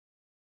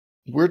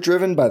We're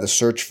driven by the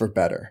search for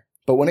better.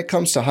 But when it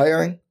comes to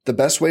hiring, the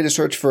best way to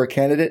search for a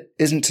candidate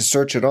isn't to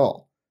search at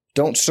all.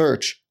 Don't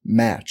search,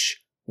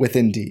 match with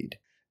Indeed.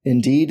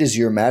 Indeed is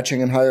your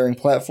matching and hiring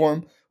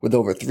platform with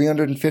over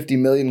 350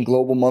 million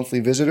global monthly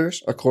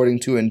visitors,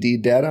 according to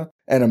Indeed data,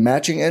 and a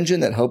matching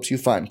engine that helps you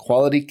find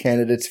quality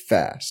candidates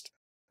fast.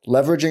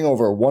 Leveraging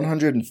over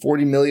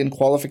 140 million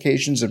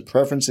qualifications and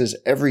preferences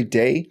every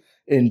day,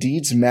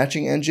 Indeed's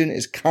matching engine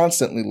is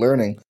constantly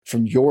learning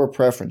from your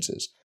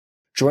preferences.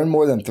 Join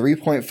more than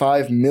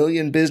 3.5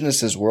 million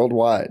businesses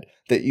worldwide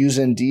that use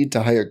Indeed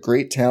to hire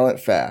great talent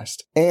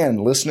fast.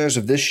 And listeners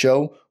of this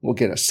show will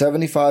get a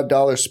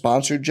 $75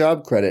 sponsored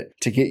job credit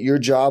to get your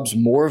jobs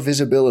more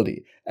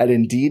visibility at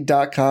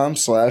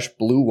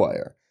Indeed.com/Blue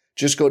Wire.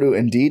 Just go to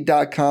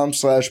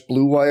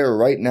Indeed.com/Blue Wire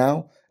right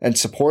now and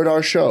support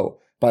our show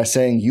by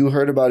saying you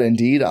heard about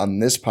Indeed on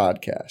this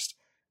podcast.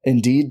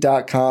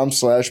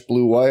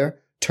 Indeed.com/Blue Wire.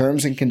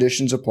 Terms and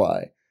conditions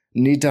apply.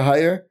 Need to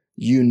hire?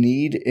 You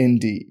need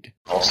Indeed.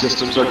 All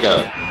systems are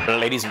go.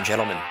 Ladies and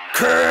gentlemen,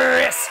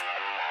 Chris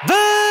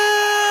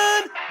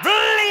Van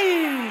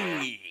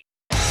Vliet!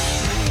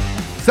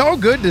 So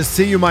good to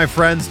see you, my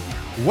friends.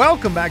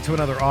 Welcome back to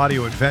another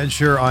audio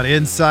adventure on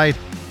Insight.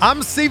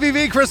 I'm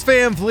CVV, Chris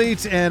Van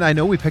Vliet, and I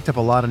know we picked up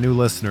a lot of new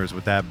listeners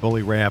with that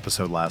Bully Ray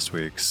episode last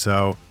week.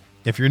 So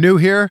if you're new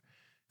here,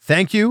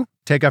 thank you.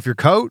 Take off your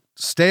coat,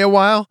 stay a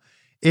while.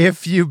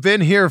 If you've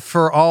been here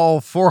for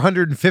all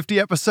 450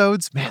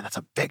 episodes, man, that's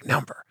a big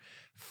number.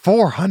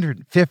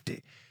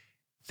 450.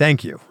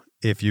 Thank you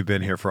if you've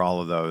been here for all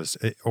of those.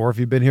 Or if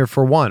you've been here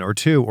for 1 or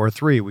 2 or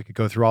 3, we could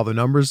go through all the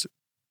numbers.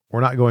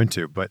 We're not going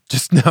to, but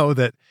just know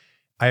that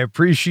I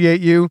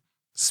appreciate you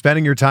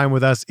spending your time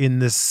with us in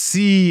the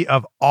sea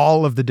of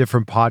all of the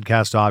different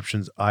podcast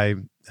options. I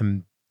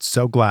am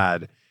so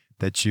glad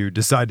that you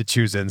decided to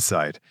choose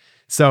Insight.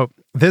 So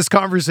this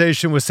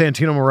conversation with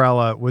Santino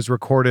Marella was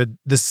recorded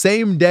the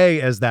same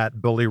day as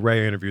that Bully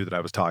Ray interview that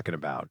I was talking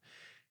about.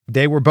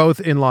 They were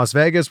both in Las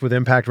Vegas with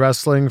Impact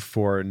Wrestling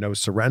for No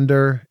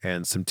Surrender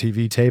and some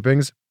TV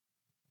tapings.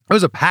 It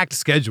was a packed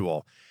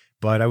schedule,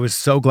 but I was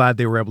so glad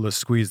they were able to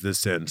squeeze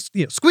this in.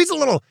 Squeeze a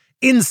little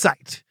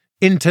insight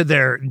into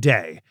their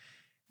day.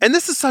 And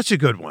this is such a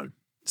good one.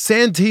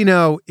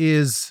 Santino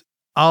is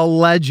a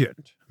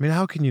legend. I mean,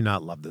 how can you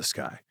not love this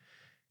guy?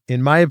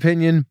 In my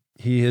opinion,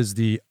 he is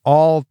the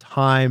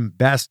all-time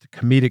best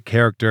comedic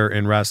character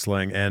in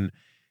wrestling, and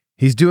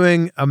he's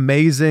doing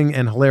amazing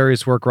and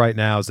hilarious work right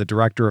now as the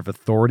director of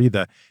Authority,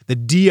 the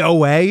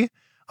DOA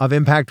of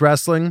Impact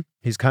Wrestling.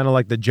 He's kind of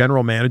like the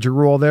general manager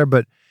role there.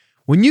 But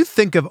when you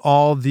think of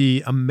all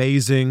the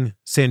amazing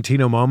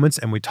Santino moments,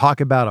 and we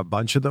talk about a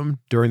bunch of them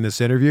during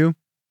this interview,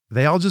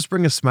 they all just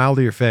bring a smile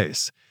to your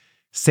face.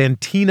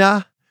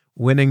 Santina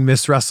winning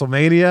Miss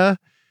WrestleMania,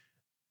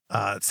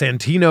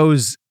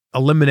 Santino's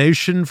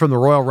elimination from the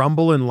Royal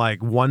Rumble in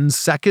like 1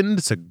 second.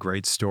 It's a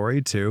great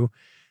story too.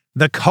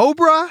 The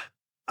Cobra.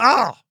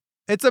 Oh,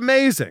 it's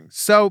amazing.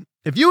 So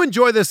if you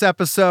enjoy this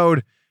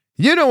episode,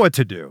 you know what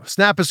to do.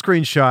 Snap a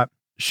screenshot,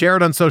 share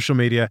it on social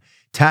media,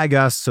 tag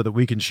us so that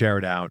we can share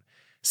it out.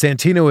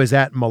 Santino is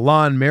at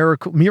Milan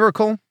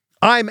Miracle.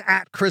 I'm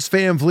at Chris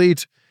Van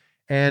Vliet.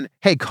 And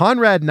hey,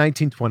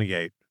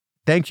 Conrad1928,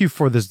 thank you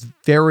for this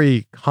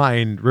very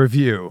kind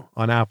review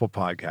on Apple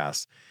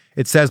Podcasts.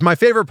 It says, my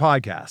favorite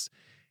podcast.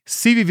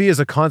 CVV is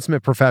a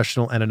consummate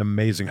professional and an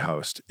amazing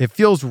host. It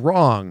feels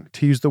wrong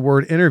to use the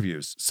word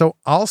interviews, so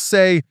I'll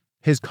say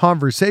his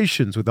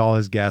conversations with all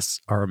his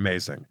guests are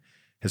amazing.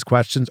 His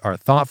questions are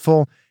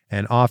thoughtful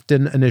and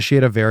often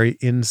initiate a very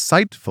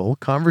insightful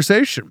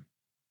conversation.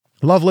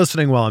 Love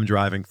listening while I'm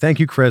driving. Thank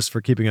you, Chris, for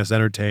keeping us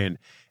entertained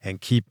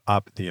and keep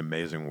up the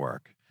amazing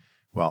work.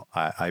 Well,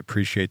 I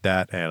appreciate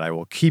that, and I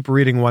will keep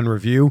reading one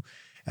review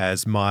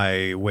as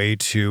my way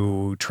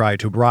to try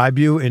to bribe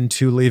you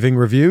into leaving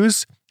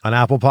reviews on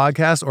Apple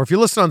Podcasts, or if you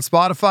listen on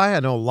Spotify. I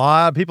know a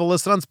lot of people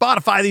listen on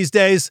Spotify these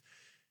days.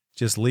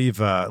 Just leave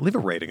a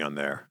rating on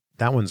there.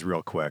 That one's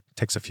real quick.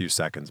 Takes a few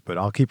seconds, but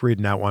I'll keep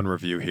reading out one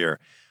review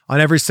here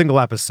on every single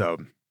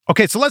episode.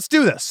 Okay, so let's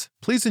do this.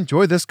 Please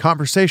enjoy this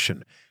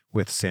conversation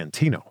with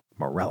Santino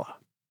Marella.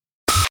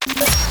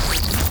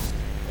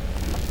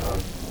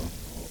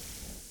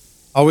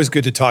 Always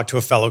good to talk to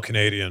a fellow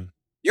Canadian.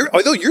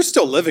 Although you're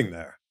still living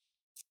there.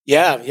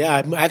 Yeah.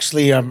 I'm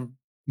actually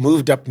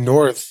moved up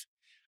north,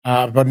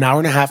 about an hour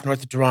and a half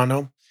north of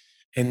Toronto,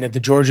 in the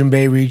Georgian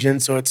Bay region.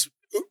 So it's,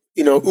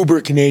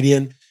 uber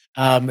Canadian.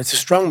 It's a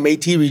strong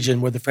Métis region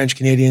where the French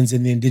Canadians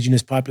and the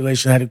indigenous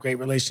population had a great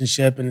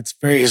relationship, and it's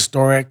very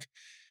historic.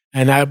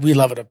 And we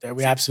love it up there.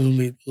 We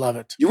absolutely love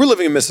it. You were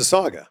living in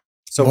Mississauga.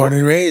 So born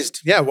and raised.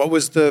 Yeah. What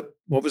was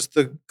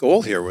the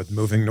goal here with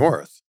moving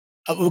north?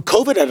 Well,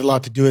 COVID had a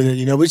lot to do with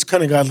it. We just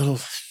kind of got a little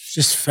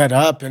just fed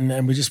up,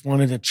 and we just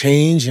wanted to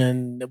change.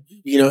 And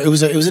it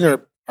was in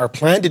our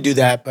plan to do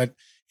that, but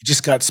it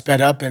just got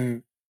sped up.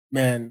 And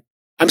man,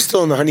 I'm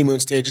still in the honeymoon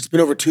stage. It's been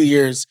over 2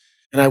 years,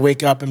 and I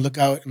wake up and look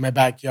out in my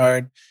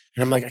backyard,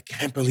 And I'm like, I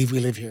can't believe we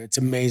live here. It's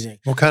amazing.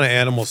 What kind of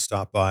animals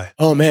stop by?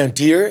 Oh man,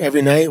 deer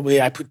every night.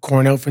 I put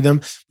corn out for them.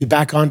 We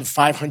back onto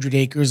 500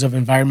 acres of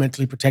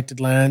environmentally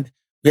protected land.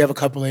 We have a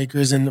couple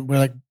acres, and we're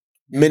like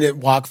minute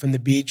walk from the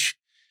beach.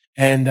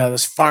 And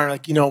this farm,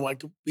 like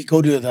we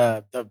go to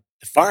the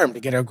farm to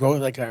get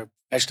our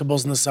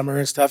vegetables in the summer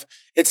and stuff.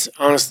 It's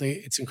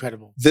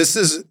incredible. This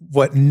is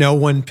what no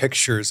one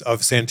pictures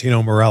of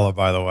Santino Marella,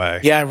 by the way.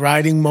 Yeah,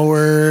 riding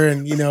mower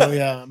and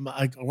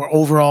like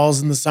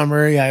overalls in the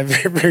summer. Yeah,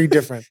 very, very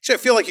different. Actually, I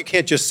feel like you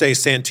can't just say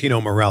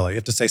Santino Marella. You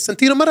have to say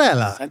Santino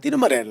Marella. Santino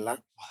Marella.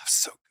 Oh, that's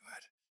so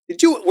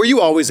good. Were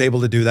you always able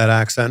to do that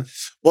accent?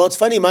 Well, it's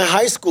funny. My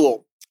high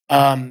school,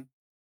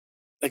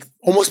 like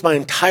almost my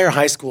entire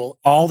high school,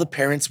 all the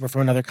parents were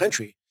from another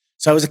country.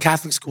 So I was a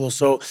Catholic school.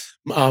 So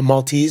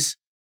Maltese,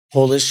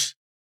 Polish,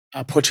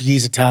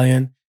 Portuguese,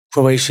 Italian,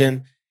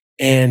 Croatian.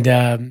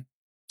 And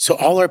so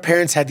all our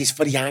parents had these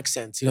funny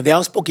accents. They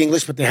all spoke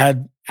English, but they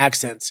had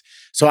accents.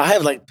 So I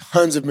have like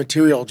tons of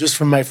material just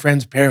from my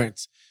friends'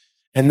 parents.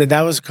 And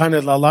that was kind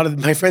of a lot of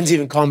my friends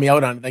even call me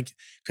out on it. Like,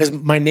 because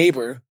my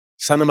neighbor,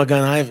 Son of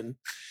Magun Ivan,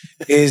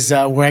 is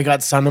where I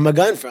got Son of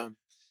Magun from.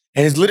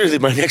 And it's literally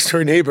my next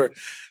door neighbor.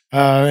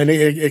 And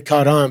it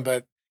caught on.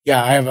 But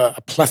yeah, I have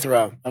a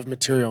plethora of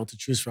material to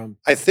choose from.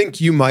 I think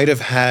you might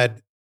have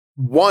had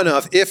one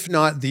of, if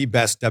not the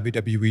best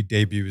WWE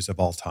debuts of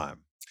all time.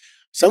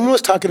 Someone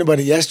was talking about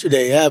it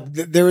yesterday. Yeah,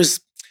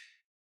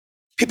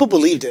 people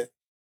believed it.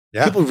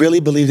 Yeah. People really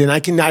believed it.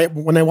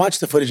 And when I watch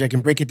the footage, I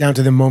can break it down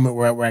to the moment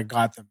where I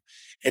got them.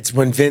 It's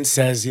when Vince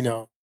says,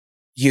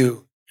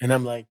 you, and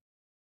I'm like,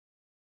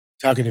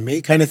 talking to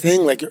me kind of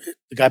thing. Like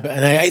the guy,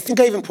 and I think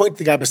I even point to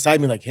the guy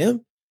beside me like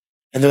him.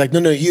 And they're like,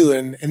 no, you.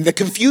 And the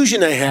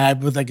confusion I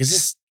had with like, is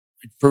this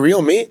for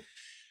real me?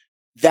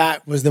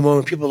 That was the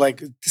moment people were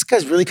like, this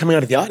guy's really coming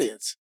out of the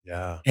audience.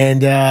 Yeah.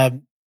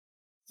 And,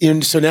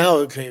 so now,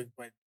 okay,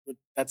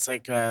 that's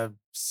like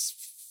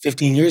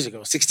 15 years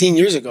ago, 16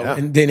 years ago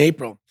in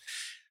April.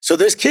 So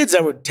there's kids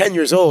that were 10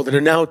 years old that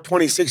are now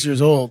 26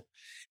 years old.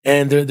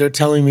 And they're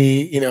telling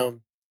me,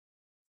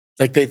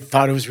 like they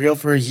thought it was real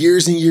for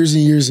years and years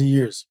and years and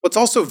years. What's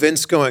also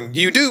Vince going,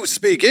 you do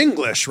speak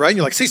English, right? And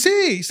you're like,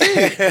 see.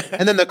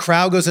 And then the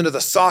crowd goes into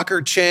the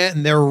soccer chant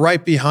and they're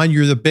right behind you.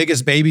 You're the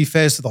biggest baby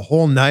face of the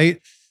whole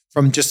night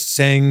from just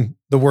saying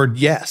the word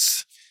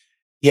yes.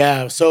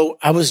 Yeah. So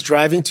I was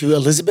driving to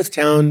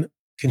Elizabethtown,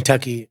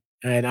 Kentucky,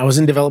 and I was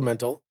in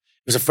developmental.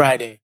 It was a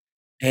Friday.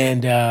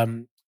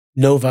 And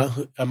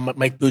Nova,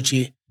 Mike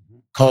Bucci,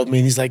 called me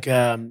and he's like,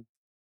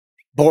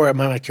 Boris,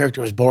 my character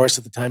was Boris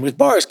at the time. He goes,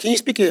 Boris, can you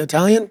speak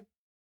Italian?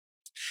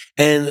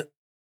 And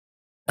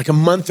like a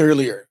month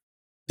earlier,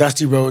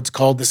 Dusty Rhodes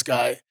called this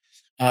guy,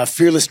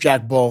 Fearless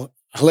Jack Bull,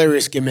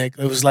 hilarious gimmick.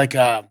 It was like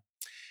an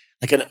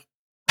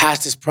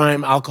past his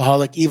prime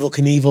alcoholic, Evel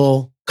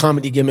Knievel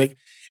comedy gimmick.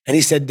 And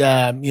he said,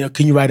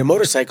 can you ride a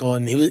motorcycle?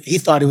 And he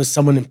thought it was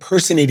someone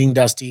impersonating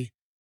Dusty.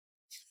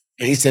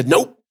 And he said,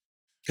 nope,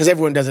 because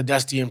everyone does a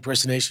Dusty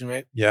impersonation,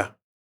 right? Yeah.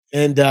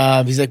 And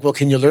he's like, well,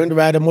 can you learn to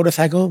ride a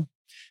motorcycle?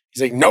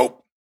 He's like,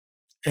 nope.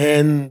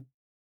 And,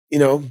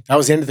 that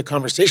was the end of the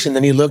conversation.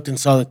 Then he looked and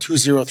saw the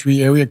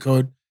 203 area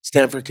code,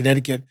 Stamford,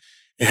 Connecticut,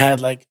 and had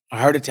like a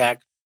heart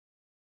attack.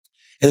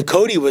 And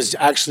Cody was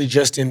actually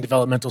just in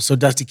developmental. So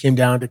Dusty came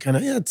down to kind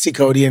of see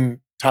Cody and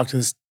talk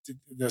to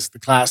the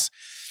class.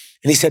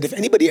 And he said, if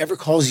anybody ever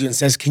calls you and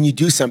says, can you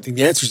do something?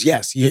 The answer is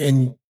yes.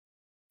 And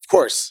of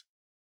course.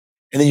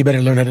 And then you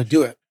better learn how to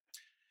do it.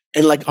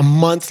 And like a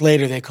month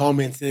later, they call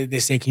me and they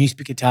say, can you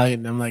speak Italian?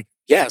 And I'm like,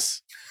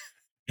 yes.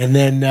 And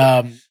then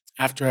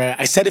after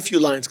I said a few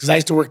lines, because I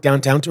used to work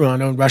downtown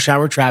Toronto in rush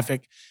hour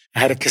traffic, I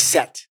had a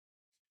cassette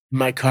in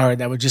my car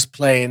that would just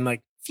play and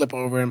like flip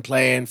over and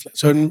play. And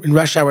so in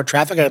rush hour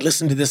traffic, I'd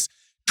listen to this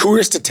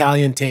tourist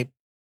Italian tape.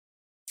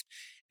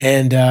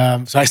 And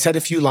so I said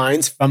a few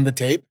lines from the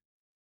tape.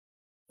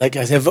 Like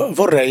I said,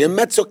 vorrei un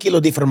mezzo chilo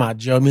di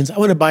formaggio. It means I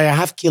want to buy a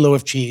half kilo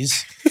of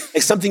cheese.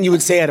 Like something you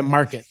would say at a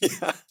market. Yeah.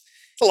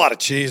 It's a lot of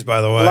cheese, by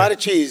the way. A lot of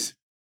cheese.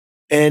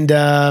 And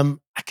I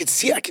could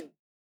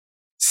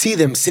see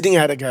them sitting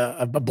at like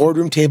a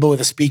boardroom table with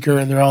a speaker,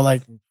 and they're all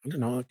like, I don't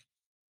know,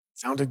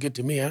 sounded good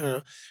to me. I don't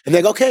know. And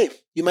they're like, okay,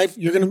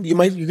 you're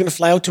gonna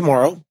fly out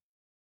tomorrow.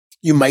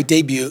 You might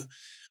debut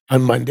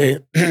on Monday.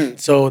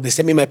 So they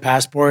sent me my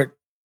passport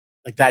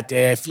like that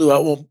day. I flew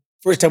out. Well,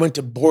 first I went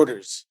to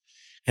Borders,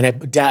 and I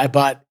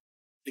bought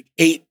like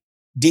 8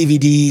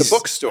 DVDs. The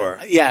bookstore.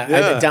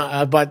 Yeah.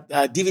 I bought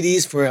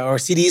DVDs or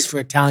CDs for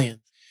Italian.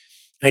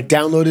 I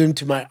downloaded them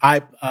to my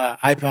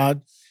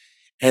iPod.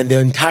 And the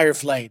entire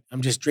flight,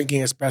 I'm just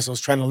drinking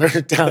espressos, trying to learn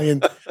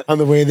Italian on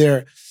the way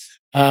there.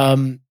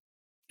 And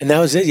that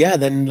was it. Yeah.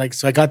 Then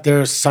so I got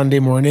there Sunday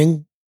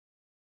morning,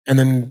 and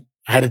then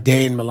I had a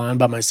day in Milan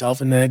by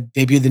myself, and then I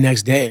debuted the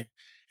next day.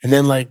 And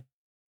then I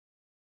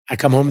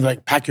come home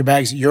and pack your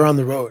bags, you're on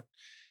the road.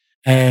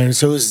 And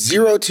so it was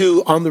 0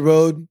 to on the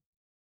road.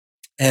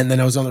 And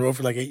then I was on the road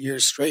for 8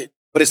 years straight.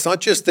 But it's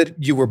not just that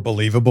you were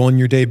believable in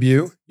your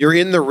debut. You're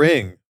in the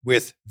ring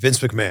with Vince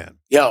McMahon.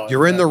 Yeah,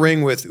 You're in the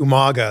ring with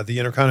Umaga, the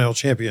Intercontinental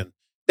Champion.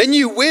 Then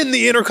you win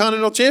the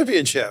Intercontinental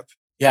Championship.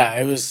 Yeah,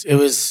 it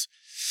was,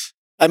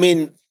 I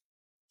mean,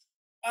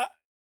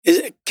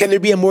 can there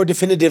be a more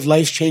definitive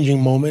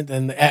life-changing moment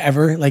than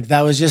ever? Like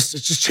it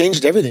just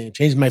changed everything. It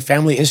changed my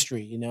family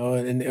history,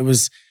 and it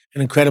was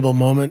an incredible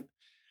moment.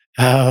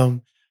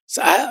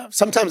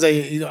 Sometimes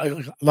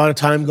a lot of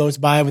time goes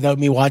by without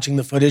me watching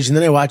the footage, and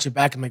then I watch it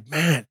back. I'm like,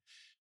 man,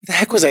 what the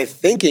heck was I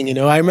thinking?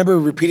 I remember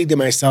repeating to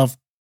myself,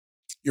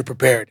 "You're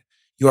prepared.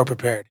 You are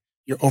prepared.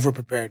 You're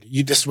over-prepared.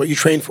 This is what you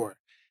train for.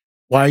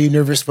 Why are you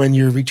nervous when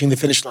you're reaching the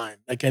finish line?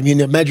 Like, I mean,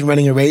 imagine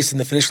running a race and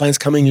the finish line's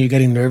coming and you're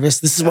getting nervous.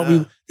 This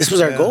is this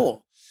was our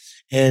goal."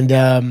 And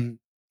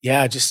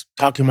just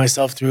talking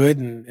myself through it,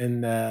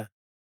 and I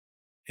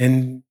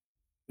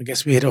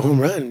guess we hit a home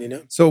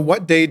run. So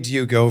what day do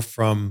you go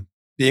from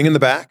being in the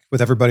back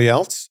with everybody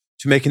else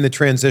to making the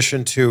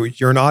transition to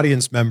you're an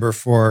audience member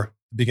for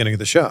the beginning of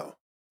the show?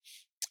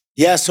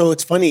 Yeah, so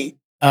it's funny.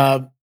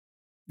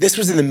 This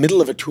was in the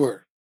middle of a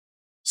tour.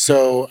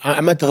 So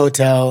I'm at the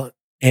hotel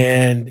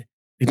and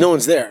no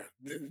one's there.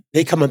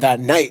 They come on that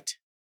night.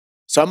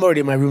 So I'm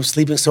already in my room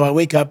sleeping. So I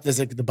wake up, there's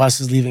like the bus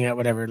is leaving at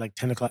whatever, like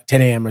 10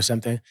 a.m. or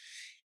something.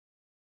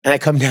 And I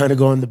come down to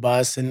go on the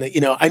bus. And,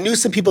 I knew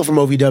some people from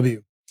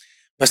OVW.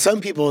 But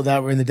some people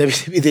that were in the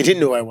WWE, they didn't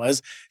know who I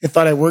was. They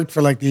thought I worked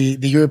for like the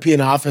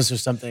European office or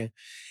something.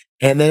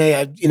 And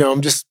then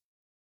I'm just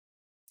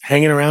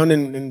hanging around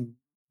in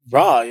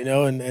Raw,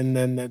 and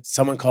then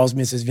someone calls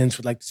me and says, "Vince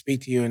would like to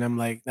speak to you." And I'm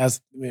like, that's,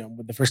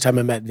 the first time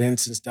I met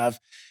Vince and stuff.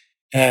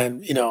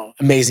 And,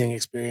 amazing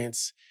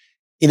experience,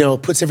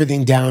 puts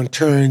everything down,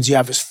 turns, you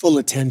have his full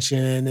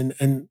attention,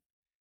 and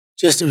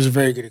just, it was a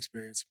very good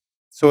experience.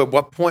 So at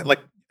what point,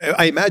 like,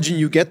 I imagine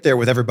you get there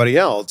with everybody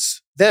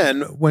else.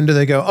 Then when do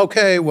they go,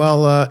 okay,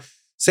 well,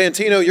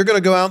 Santino, you're going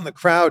to go out in the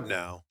crowd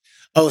now?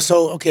 Oh,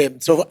 so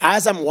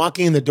as I'm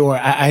walking in the door,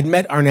 I had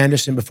met Arn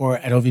Anderson before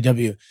at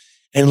OVW,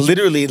 and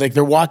literally, like,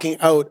 they're walking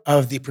out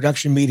of the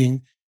production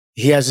meeting.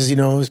 He has his,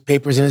 his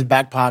papers in his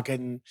back pocket,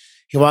 and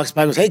he walks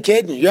by and goes, "Hey,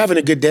 kid, you having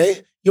a good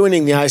day? You're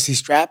winning the IC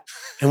strap,"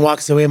 and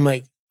walks away. I'm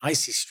like, IC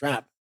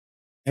strap?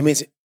 That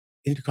means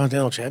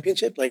Intercontinental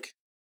Championship? Like,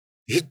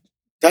 did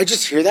I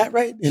just hear that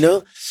right?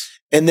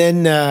 And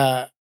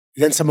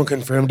then someone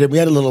confirmed it. We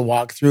had a little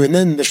walkthrough, and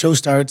then the show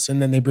starts,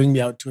 and then they bring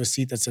me out to a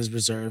seat that says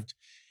reserved.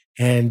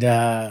 And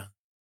the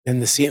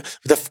scene.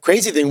 The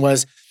crazy thing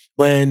was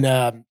when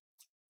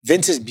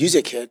Vince's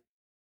music hit,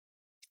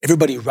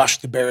 everybody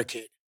rushed the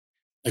barricade,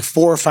 like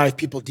 4 or 5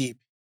 people deep.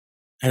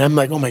 And I'm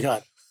like, oh my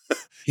God,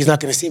 he's not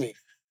going to see me.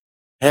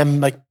 And I'm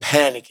like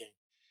panicking.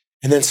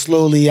 And then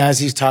slowly, as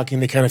he's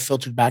talking, they kind of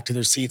filtered back to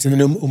their seats. And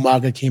then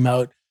Umaga came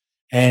out,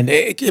 and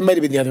it might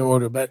have been the other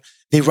order, but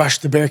they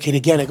rushed the barricade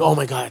again. Like, oh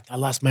my God, I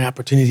lost my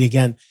opportunity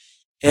again.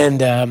 And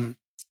then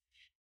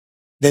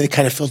they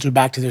kind of filtered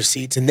back to their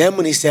seats. And then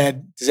when he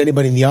said, "Does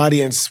anybody in the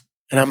audience?"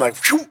 And I'm like,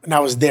 phew, and I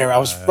was there. I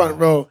was front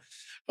row.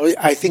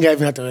 I think I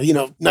even had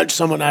to, nudge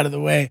someone out of the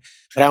way.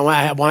 But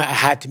I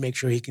had to make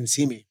sure he can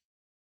see me.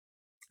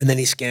 And then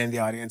he scanned the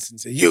audience and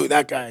said, "You,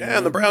 that guy." Yeah,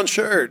 in the brown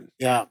shirt.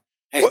 Yeah.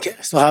 I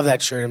still have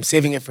that shirt. I'm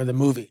saving it for the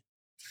movie.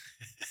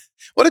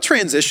 What a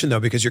transition, though,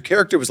 because your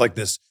character was like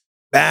this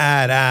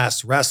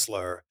badass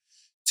wrestler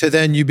to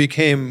then you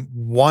became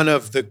one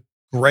of the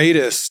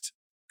greatest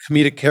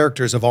comedic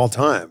characters of all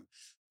time.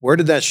 Where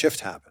did that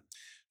shift happen?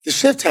 The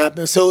shift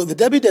happened. So the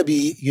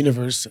WWE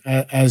universe,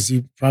 as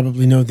you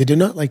probably know, they do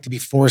not like to be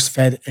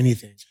force-fed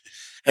anything.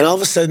 And all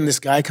of a sudden, this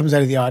guy comes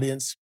out of the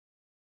audience,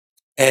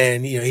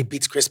 and he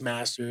beats Chris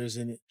Masters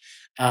and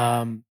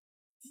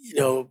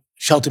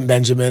Shelton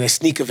Benjamin, a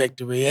sneak a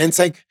victory. And it's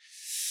like,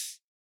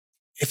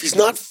 if he's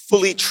not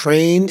fully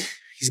trained,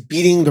 he's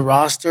beating the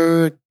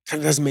roster.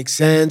 Kind of doesn't make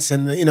sense.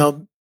 And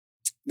then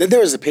there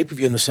was a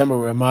pay-per-view in the summer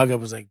where Umaga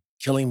was like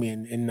killing me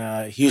in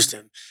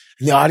Houston,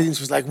 and the audience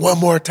was like, "One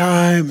more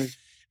time."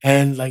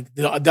 And like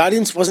the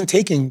audience wasn't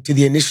taking to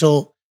the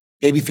initial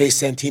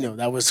babyface Santino.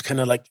 That was kind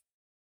of like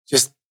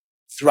just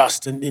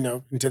thrust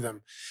into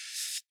them.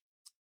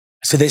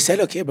 So they said,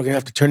 "Okay, we're gonna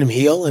have to turn him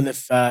heel, and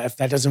if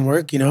that doesn't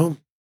work,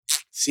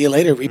 see you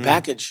later,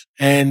 repackage."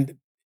 And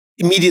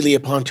immediately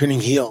upon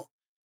turning heel,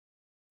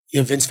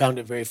 Vince found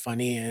it very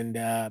funny, and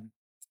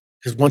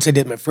because once I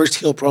did my first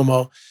heel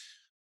promo,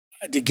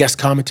 I did guest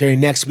commentary.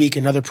 Next week,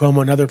 another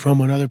promo,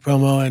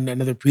 and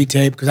another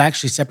pre-tape, because I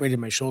actually separated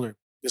my shoulder.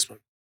 This one.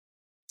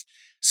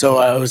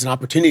 So it was an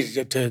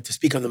opportunity to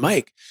speak on the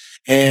mic.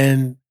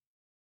 And,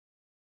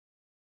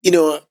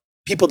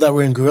 people that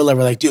were in Gorilla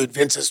were like, "Dude,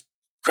 Vince is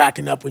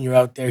cracking up when you're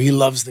out there. He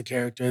loves the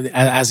character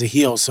as a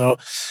heel. So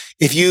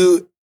if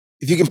you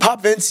can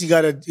pop Vince, you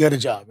got a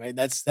job, right?"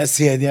 That's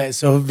the idea.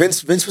 So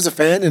Vince was a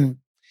fan, and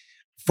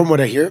from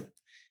what I hear,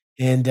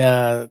 and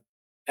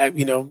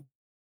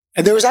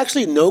and there was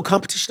actually no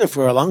competition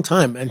for a long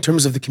time in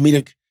terms of the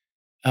comedic,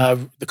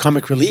 the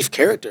comic relief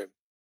character.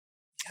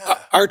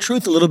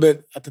 R-Truth a little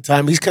bit at the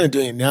time. He's kind of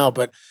doing it now,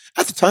 but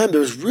at the time there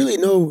was really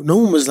no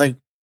one was like,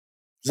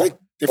 they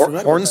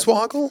forgot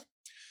Hornswoggle?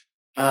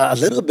 A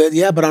little bit,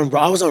 yeah. But I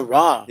was on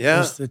Raw. Yeah,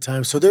 most of the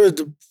time. So there was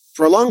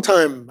for a long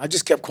time, I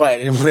just kept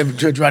quiet. I didn't want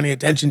to draw any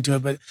attention to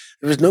it, but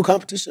there was no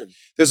competition.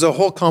 There's a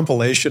whole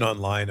compilation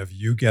online of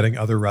you getting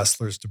other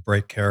wrestlers to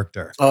break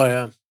character. Oh,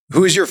 yeah.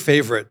 Who is your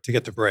favorite to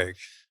get to break?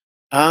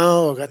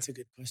 Oh, that's a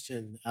good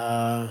question.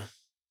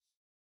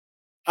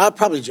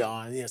 Probably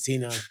John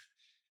Cena,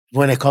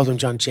 when I called him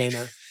John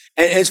Cena.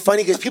 And it's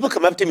funny because people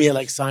come up to me at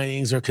like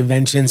signings or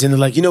conventions and they're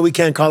like, we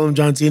can't call him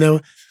John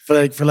Cena.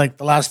 For the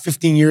last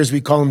 15 years, we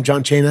call him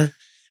John Cena.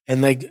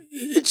 And like,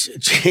 it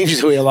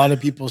changed the way a lot of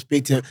people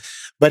speak to him.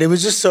 But it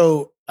was just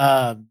so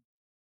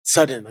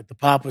sudden. Like the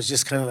pop was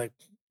just kind of like,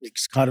 he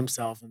just caught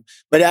himself.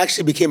 But it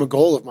actually became a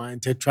goal of mine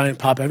to try and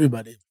pop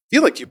everybody. I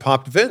feel like you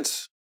popped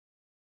Vince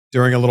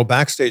during a little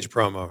backstage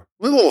promo.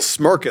 A little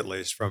smirk, at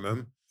least, from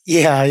him.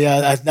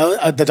 Yeah.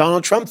 The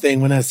Donald Trump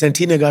thing when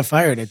Santina got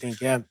fired, I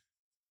think, yeah.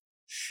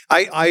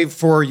 I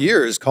for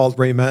years called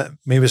Rey I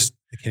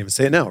can't even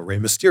say it now. Rey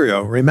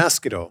Mysterio, Rey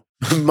Mastrio.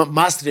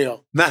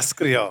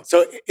 Mastrio.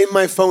 So in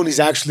my phone, he's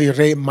actually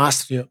Rey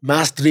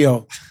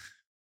Mastrio.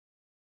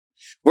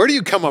 Where do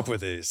you come up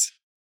with these?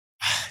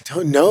 I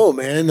don't know,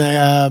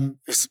 man.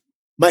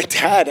 My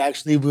dad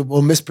actually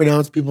will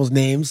mispronounce people's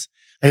names.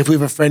 And if we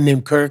have a friend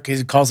named Kirk,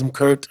 he calls him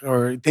Kurt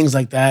or things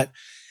like that.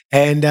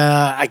 And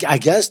I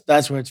guess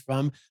that's where it's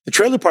from. The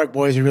Trailer Park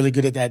Boys are really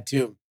good at that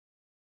too.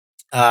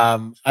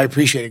 I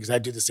appreciate it because I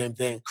do the same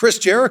thing. Chris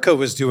Jericho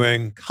was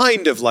doing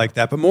kind of like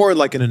that, but more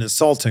like in an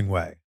insulting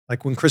way.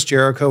 Like when Chris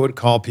Jericho would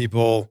call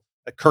people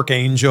like Kirk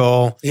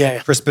Angel,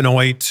 Chris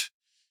Benoit,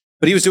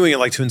 but he was doing it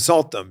like to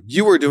insult them.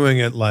 You were doing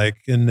it like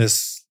in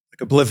this like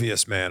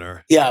oblivious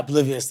manner. Yeah,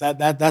 oblivious.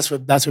 That's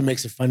what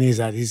makes it funny is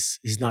that he's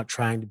not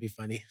trying to be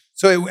funny.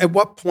 So at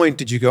what point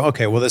did you go,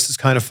 okay, well, this is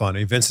kind of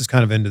funny. Vince is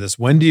kind of into this.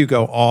 When do you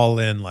go all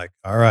in? Like,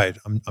 all right,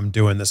 I'm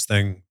doing this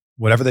thing.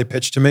 Whatever they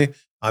pitch to me,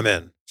 I'm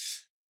in.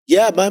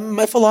 Yeah,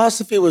 my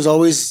philosophy was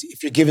always,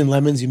 if you're given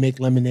lemons, you make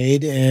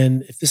lemonade.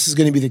 And if this is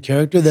going to be the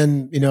character,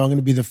 then, I'm going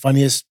to be the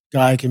funniest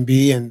guy I can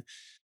be. And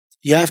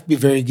you have to be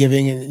very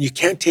giving and you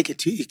can't take it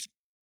too.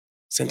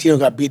 Santino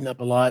got beaten up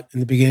a lot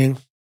in the beginning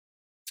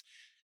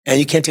and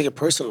you can't take it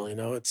personal.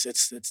 It's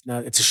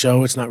a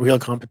show. It's not real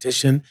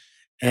competition.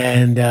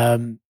 And,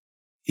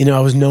 I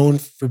was known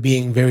for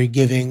being very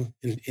giving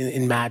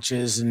in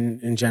matches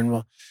and in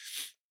general.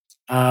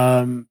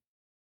 And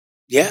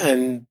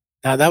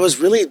that was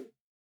really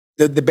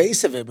the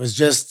base of it was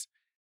just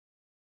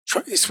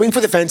swing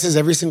for the fences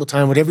every single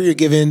time. Whatever you're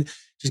given,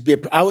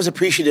 I was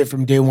appreciative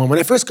from day one. When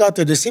I first got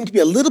there seemed to be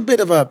a little bit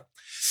of a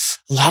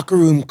locker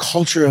room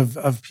culture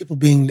of people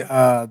being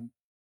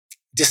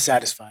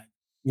dissatisfied.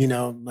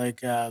 Well,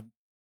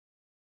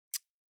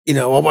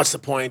 what's the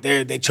point?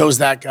 They chose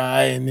that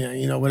guy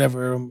and,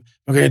 whatever,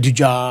 we're going to do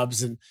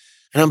jobs. And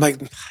I'm like,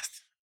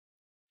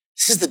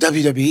 this is the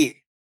WWE.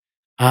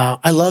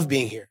 I love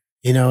being here,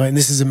 and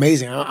this is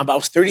amazing. I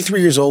was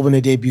 33 years old when I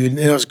debuted and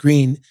I was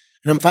green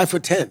and I'm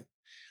 5'10".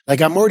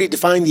 Like I'm already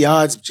defying the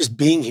odds just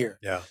being here.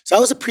 Yeah. So I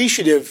was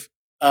appreciative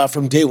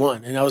from day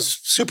one and I was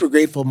super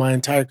grateful my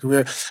entire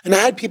career. And I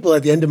had people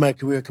at the end of my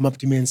career come up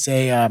to me and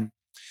say,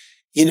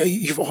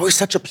 you've always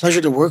such a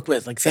pleasure to work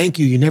with. Like, thank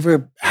you. You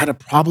never had a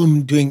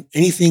problem doing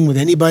anything with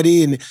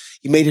anybody and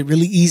you made it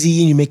really easy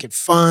and you make it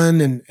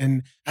fun.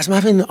 And I'm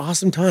having an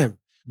awesome time.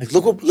 Like,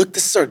 look,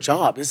 this is our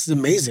job. This is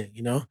amazing,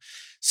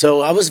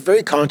 So I was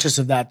very conscious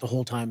of that the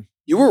whole time.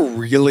 You were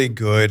really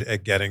good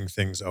at getting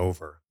things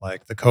over,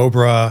 like the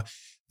Cobra,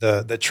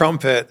 the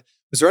trumpet.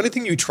 Was there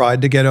anything you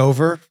tried to get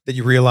over that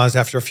you realized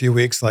after a few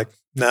weeks, like,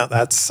 no,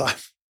 it's not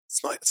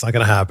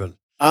going to happen?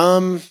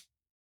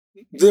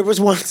 There was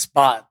one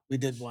spot we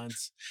did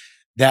once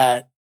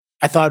that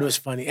I thought was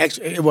funny.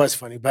 Actually, it was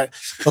funny, but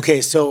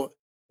okay. So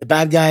the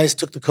bad guys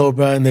took the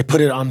Cobra and they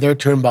put it on their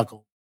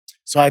turnbuckle.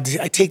 So I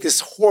take this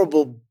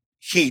horrible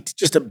heat,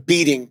 just a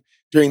beating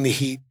during the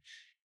heat.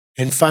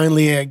 And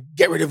finally, I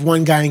get rid of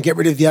one guy and get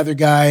rid of the other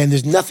guy. And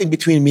there's nothing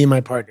between me and my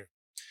partner.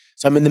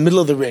 So I'm in the middle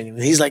of the ring.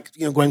 And he's like,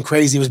 going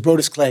crazy. It was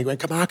Brodus Clay going,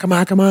 come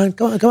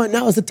on.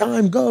 Now is the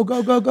time. Go.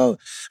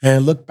 And I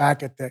look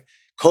back at the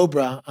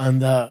Cobra on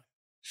the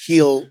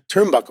heel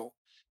turnbuckle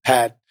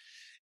pad.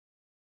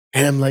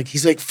 And I'm like,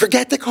 he's like,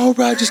 forget the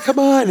Cobra. Just come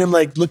on. And I'm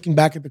like, looking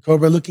back at the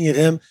Cobra, looking at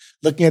him,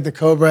 looking at the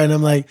Cobra. And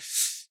I'm like,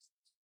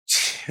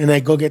 and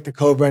I go get the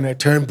Cobra and I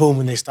turn, boom,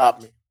 and they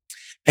stop me.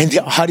 And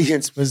the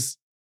audience was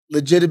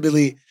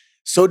legitimately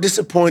so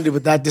disappointed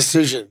with that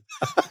decision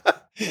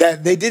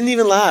that they didn't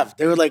even laugh.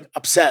 They were like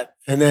upset.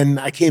 And then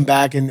I came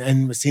back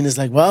and Messina's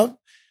like, well,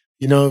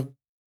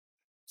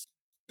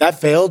 that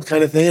failed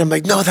kind of thing. I'm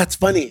like, no, that's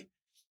funny.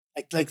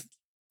 Like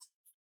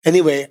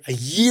anyway, a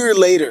year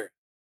later,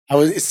 I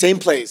was at the same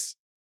place.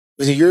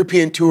 It was a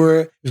European tour.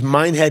 It was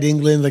Minehead,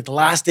 England, like the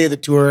last day of the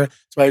tour.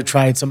 So I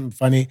tried something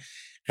funny.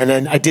 And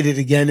then I did it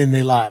again and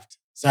they laughed.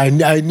 So I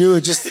knew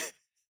it just...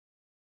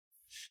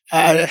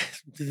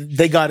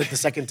 they got it the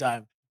second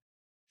time.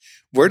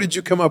 Where did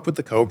you come up with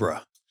the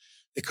Cobra?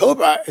 The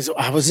Cobra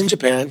I was in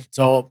Japan.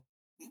 So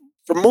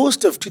for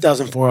most of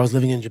 2004, I was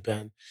living in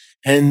Japan.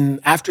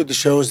 And after the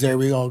shows there,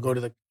 we all go to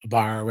the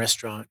bar,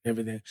 restaurant, and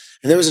everything.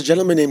 And there was a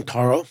gentleman named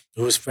Taro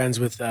who was friends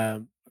with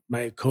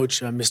my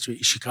coach, Mr.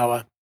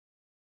 Ishikawa.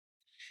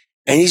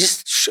 And he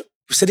just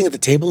was sitting at the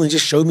table and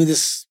just showed me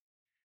this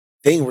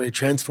thing where he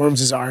transforms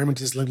his arm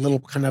into this little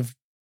kind of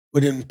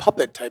wooden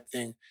puppet type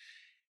thing.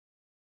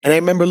 And I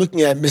remember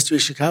looking at Mr.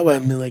 Ishikawa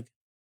and being like,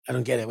 I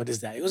don't get it. What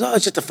is that? He goes, oh,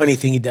 it's just a funny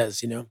thing he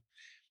does, you know?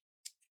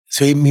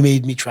 So he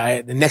made me try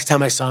it. The next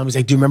time I saw him, he's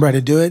like, do you remember how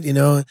to do it? You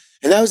know?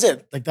 And that was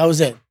it. Like, that was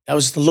it. That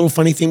was just a little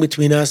funny thing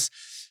between us.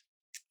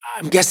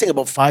 I'm guessing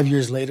about 5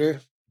 years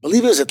later, I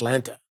believe it was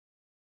Atlanta.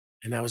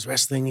 And I was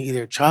wrestling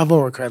either Chavo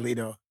or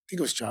Carlito. I think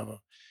it was Chavo.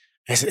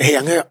 I said, hey,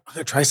 I'm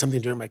gonna try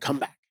something during my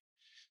comeback.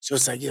 So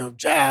it's like, you know,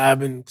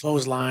 jab and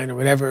clothesline or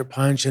whatever,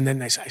 punch. And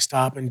then I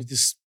stop and do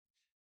this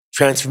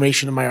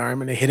transformation of my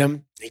arm and I hit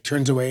him. He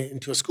turns away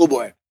into a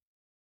schoolboy.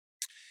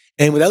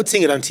 And without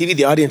seeing it on TV,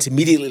 the audience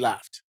immediately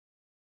laughed.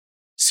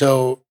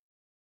 So,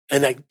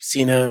 and like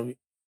Cena,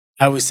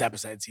 I always sat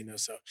beside Cena.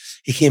 So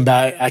he came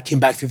back, I came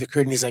back through the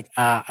curtain. He's like,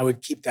 I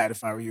would keep that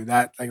if I were you.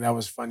 That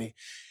was funny.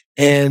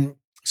 And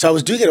so I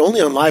was doing it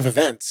only on live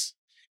events.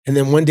 And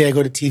then one day I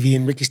go to TV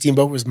and Ricky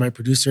Steamboat was my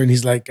producer. And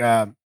he's like,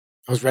 I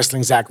was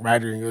wrestling Zack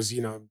Ryder. And he goes,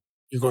 you know,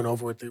 you're going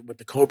over with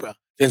the Cobra.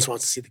 Vince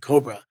wants to see the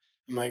Cobra.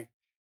 I'm like,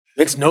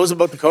 Vince knows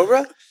about the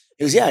Cobra?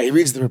 He goes, yeah, he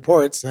reads the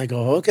reports. And I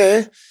go,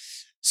 okay.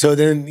 So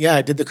then, yeah,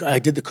 I did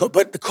the Cobra.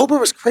 But the Cobra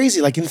was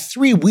crazy. Like in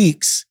 3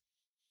 weeks,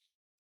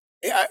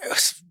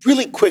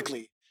 really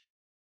quickly,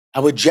 I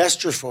would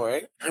gesture for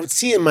it. I would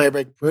see in my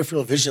like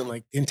peripheral vision,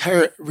 like the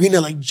entire arena,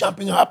 like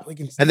jumping up.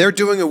 And they're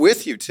doing it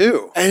with you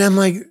too. And I'm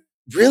like,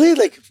 really?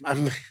 Like,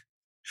 I'm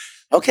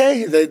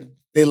okay.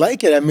 They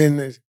like it. I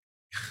mean,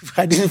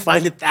 I didn't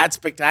find it that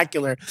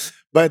spectacular,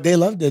 but they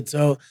loved it.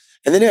 So,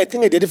 and then I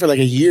think I did it for like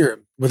a year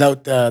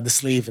without the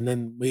sleeve. And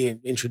then we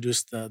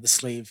introduced the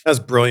sleeve. That's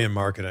brilliant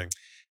marketing.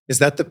 Is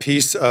that the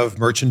piece of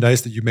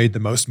merchandise that you made the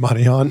most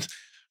money on?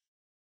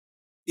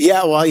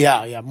 Yeah, well,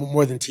 yeah,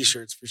 more than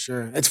t-shirts for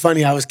sure. It's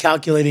funny. I was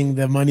calculating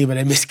the money, but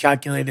I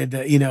miscalculated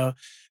the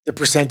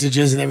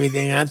percentages and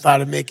everything. And I thought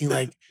of making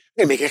like,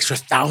 I'm gonna make extra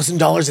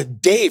 $1,000 a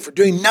day for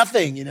doing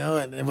nothing, you know,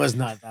 and it was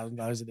not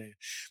 $1,000 a day.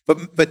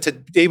 But to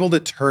be able to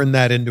turn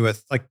that into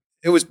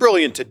it was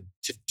brilliant to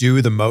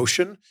do the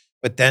motion,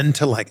 but then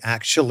to like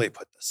actually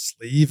put the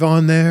sleeve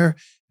on there,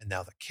 and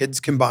now the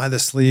kids can buy the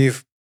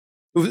sleeve.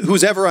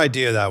 Whose ever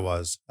idea that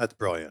was? That's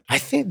brilliant. I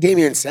think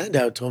Damian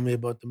Sandow told me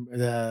about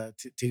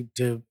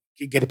to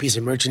get a piece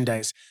of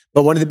merchandise.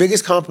 But one of the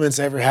biggest compliments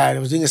I ever had, I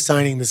was doing a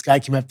signing. This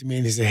guy came up to me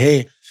and he said,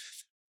 hey,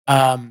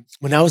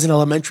 when I was in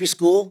elementary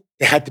school,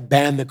 they had to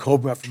ban the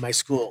Cobra from my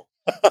school,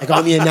 like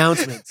on the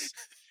announcements,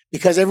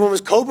 because everyone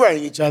was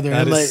Cobraing each other.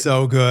 That is like,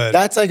 so good.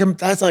 That's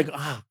like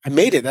I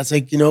made it. That's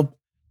like, you know,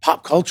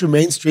 pop culture,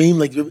 mainstream.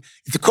 Like if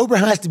the Cobra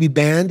has to be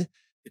banned,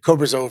 the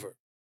Cobra's over.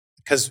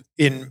 Because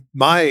in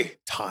my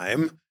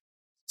time,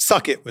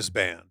 suck it was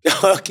banned.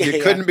 Okay,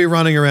 you couldn't be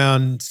running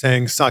around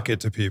saying suck it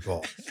to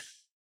people.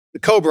 The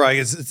Cobra,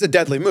 it's a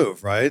deadly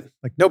move, right?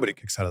 Like nobody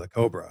kicks out of the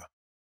Cobra.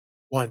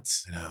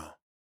 Once. I know.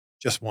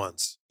 Just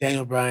once.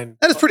 Daniel Bryan.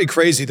 That is pretty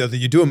crazy though, that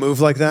you do a move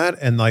like that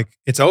and like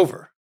it's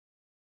over.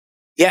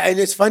 Yeah, and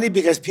it's funny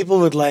because people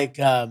would like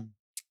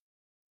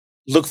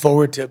look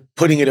forward to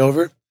putting it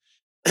over.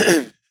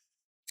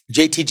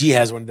 JTG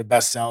has one of the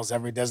best cells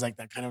ever. He does like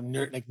that kind of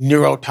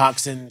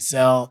neurotoxin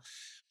cell.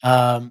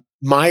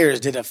 Myers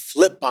did a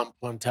flip bump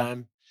one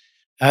time.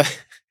 That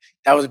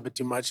was a bit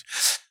too much.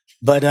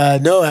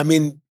 But no, I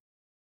mean,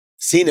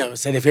 Cena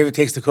said if he ever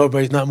takes the Cobra,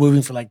 he's not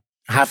moving for like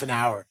half an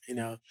hour, you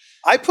know.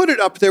 I put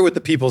it up there with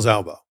the people's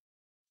elbow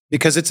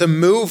because it's a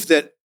move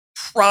that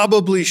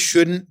probably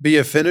shouldn't be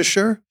a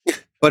finisher,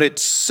 but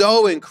it's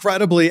so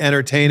incredibly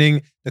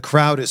entertaining. The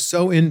crowd is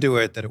so into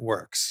it that it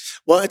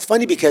works. Well, it's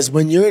funny because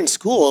when you're in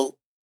school,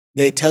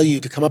 they tell you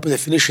to come up with a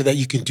finisher that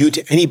you can do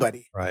to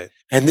anybody. Right.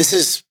 And this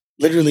is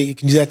literally, you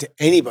can do that to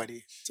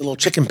anybody. It's a little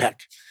chicken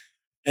peck.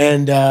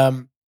 And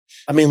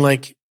I mean,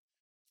 like,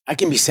 I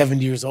can be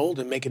 70 years old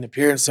and make an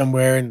appearance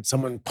somewhere and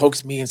someone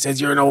pokes me and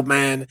says, you're an old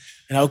man.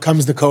 And out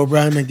comes the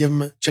Cobra and I give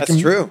him a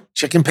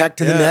chicken peck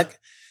to the neck.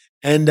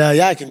 And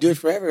I can do it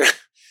forever.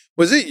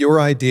 Was it your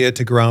idea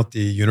to grow out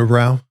the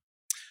unibrow?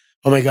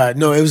 Oh my God.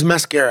 No, it was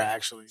mascara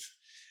actually.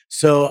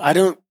 So I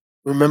don't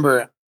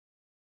remember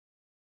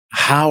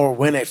how or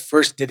when I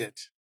first did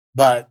it,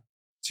 but.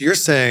 So you're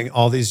saying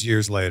all these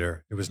years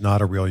later, it was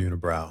not a real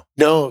unibrow?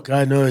 No,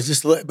 God, no. It's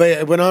just, but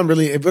it went on,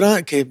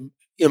 okay, you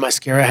know,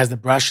 mascara has the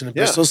brush and the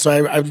bristle.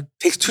 So it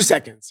takes 2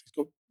 seconds.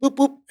 Go boop,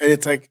 boop, and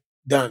it's like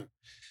done.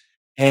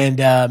 And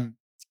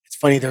it's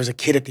funny, there was a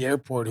kid at the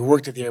airport who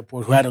worked at the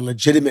airport who had a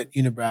legitimate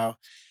unibrow.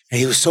 And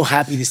he was so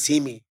happy to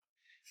see me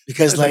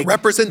because like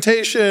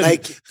representation,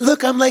 like,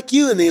 look, I'm like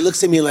you. And then he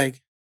looks at me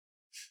like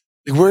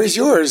where is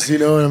yours? You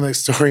know? And I'm like,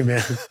 sorry,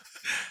 man.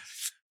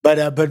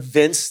 But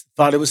Vince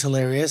thought it was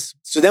hilarious.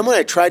 So then when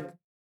I tried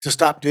to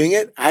stop doing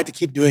it, I had to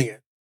keep doing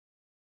it.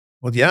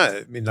 Well,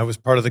 yeah. I mean, that was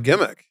part of the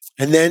gimmick.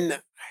 And then I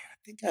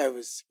think I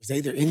was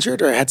either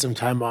injured or I had some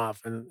time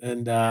off.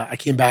 And I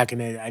came back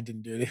and I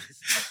didn't do it.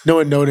 No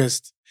one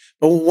noticed.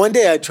 But one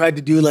day I tried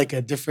to do like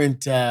a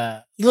different,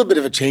 little bit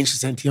of a change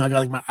to Santino. I got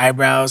like my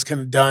eyebrows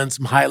kind of done,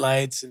 some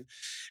highlights.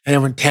 and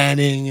everyone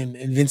tanning, and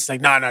Vince's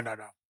like, no.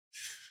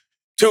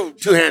 Too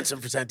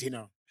handsome for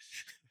Santino.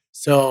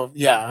 So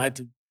yeah, I had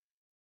to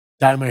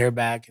dye my hair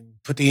back and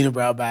put the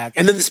unibrow back.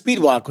 And then the speed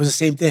walk was the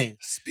same thing.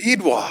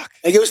 Speed walk.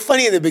 Like, it was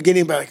funny in the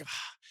beginning, but like,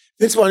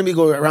 Vince wanted me to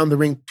go around the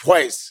ring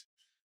twice.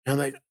 And I'm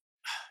like,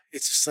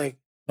 it's just like,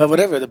 but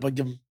whatever.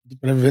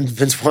 Whatever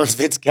Vince wants,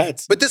 Vince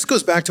gets. But this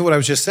goes back to what I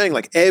was just saying.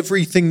 Like,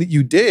 everything that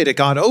you did, it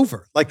got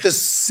over. Like, the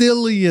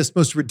silliest,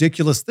 most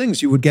ridiculous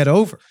things you would get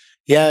over.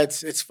 Yeah,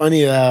 it's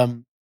funny.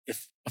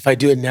 If I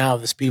do it now,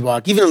 the speed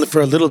walk, even for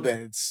a little bit,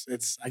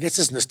 it's I guess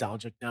it's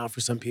nostalgic now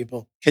for some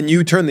people. Can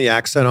you turn the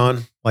accent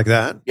on like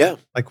that? Yeah.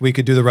 Like, we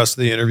could do the rest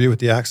of the interview with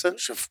the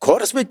accent? Of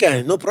course we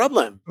can, no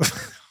problem.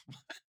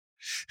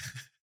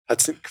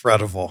 That's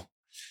incredible.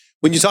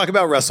 When you talk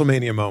about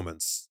WrestleMania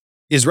moments,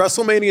 is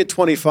WrestleMania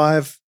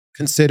 25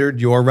 considered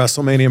your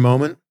WrestleMania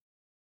moment?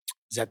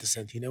 Is that the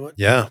Santino one?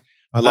 Yeah.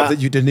 I love that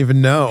you didn't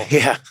even know.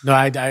 Yeah. No,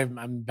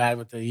 I'm bad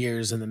with the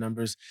years and the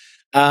numbers.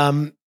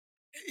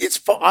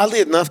 It's oddly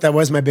enough, that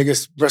was my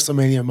biggest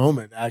WrestleMania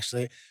moment,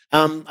 actually.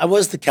 I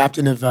was the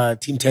captain of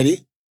Team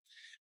Teddy.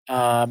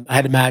 I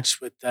had a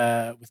match with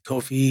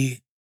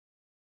Kofi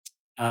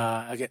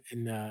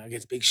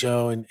against Big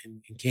Show and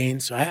Kane.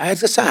 So I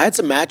had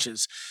some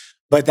matches,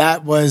 but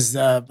that was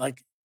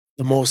like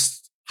the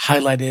most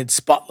highlighted,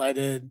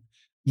 spotlighted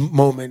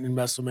moment in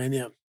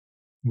WrestleMania.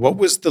 What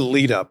was the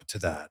lead up to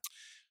that?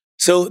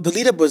 So the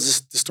lead up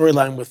was the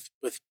storyline with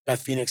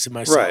Beth Phoenix and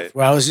myself, Right.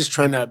 where I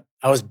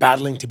was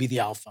battling to be the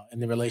alpha in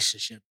the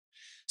relationship.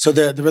 So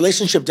the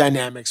relationship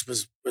dynamics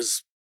was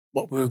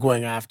what we were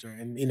going after.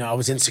 And, I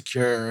was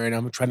insecure, and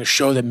I'm trying to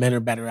show that men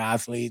are better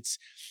athletes.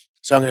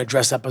 So I'm going to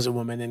dress up as a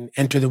woman and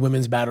enter the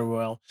women's battle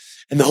royal.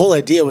 And the whole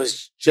idea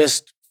was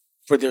just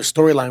for their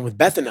storyline with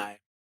Beth and I.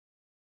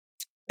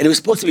 And it was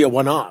supposed to be a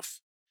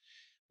one-off,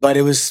 but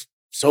it was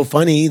so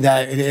funny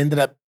that it ended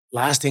up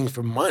lasting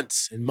for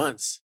months and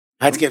months.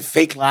 I had to get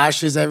fake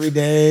lashes every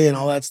day and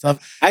all that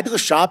stuff. I had to go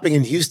shopping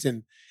in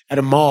Houston at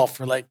a mall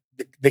for like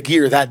the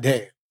gear that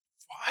day.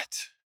 What?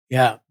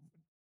 Yeah.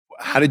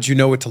 How did you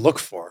know what to look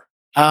for?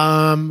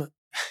 How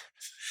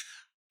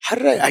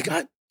did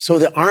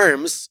the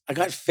arms, I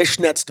got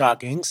fishnet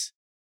stockings,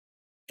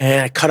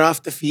 and I cut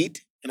off the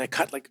feet, and I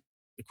cut like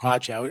the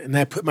crotch out, and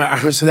then I put my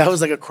arms, so that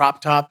was like a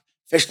crop top,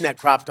 fishnet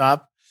crop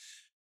top.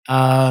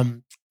 I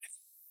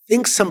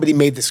think somebody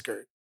made the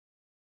skirt.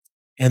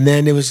 And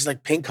then it was just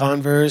like pink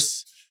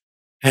Converse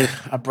and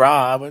a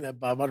bra. I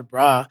bought a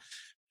bra.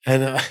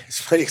 And it's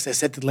funny because I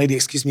said to the lady,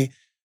 "Excuse me, do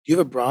you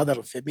have a bra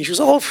that'll fit me?" She goes,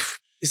 "Oh,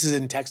 this is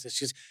in Texas."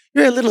 She goes,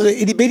 "You're a little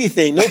itty bitty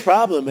thing, no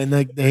problem." And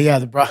like,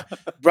 the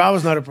bra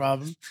was not a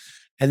problem.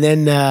 And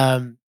then,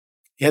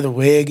 the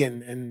wig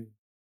and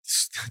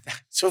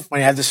so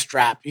funny. I had the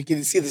strap. You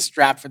can see the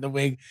strap for the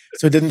wig,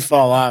 so it didn't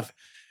fall off.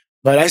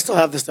 But I still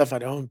have the stuff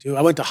at home too.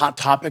 I went to Hot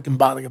Topic and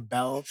bought like a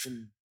belt.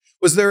 And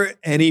Was there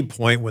any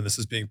point when this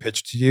is being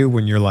pitched to you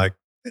when you're like,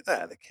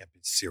 that can't be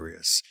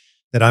serious,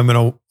 that I'm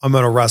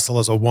gonna wrestle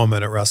as a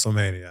woman at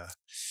WrestleMania?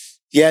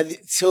 Yeah.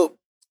 So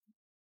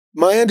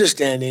my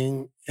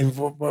understanding, and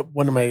what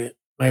one of my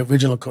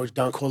original coach,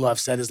 Don Koloff,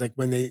 said is like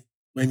when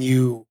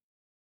you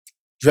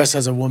dress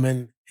as a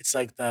woman, it's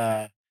like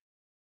they're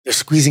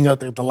squeezing out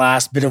the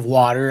last bit of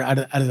water out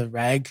of the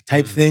rag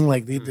type thing.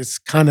 Like this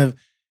kind of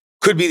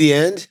could be the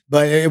end,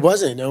 but it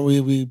wasn't.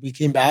 We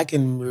came back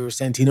and we were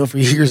Santino for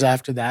years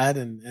after that,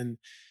 and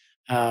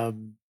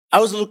I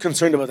was a little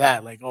concerned about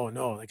that. Like, oh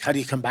no, like how do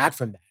you come back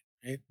from that?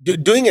 Right?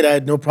 Doing it, I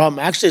had no problem.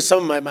 Actually,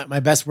 some of my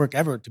best work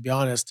ever, to be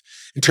honest,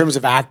 in terms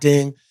of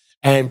acting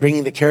and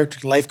bringing the character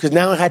to life. Because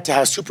now I had to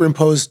have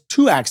superimposed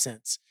two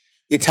accents: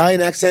 the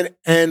Italian accent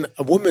and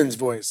a woman's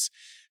voice.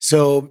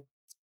 So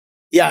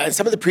yeah, and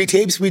some of the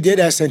pre-tapes we did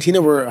as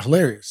Santino were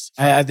hilarious.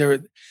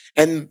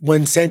 And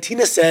when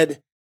Santino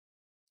said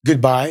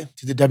goodbye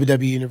to the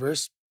WWE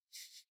Universe,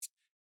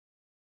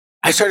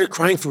 I started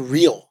crying for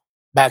real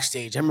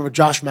backstage. I remember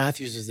Josh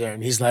Matthews was there,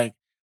 and he's like,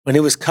 when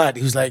it was cut,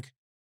 he was like,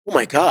 "Oh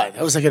my God,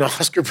 that was like an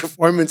Oscar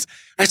performance."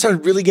 I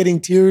started really getting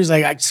tears.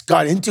 Like, I just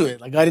got into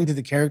it. I got into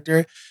the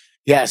character.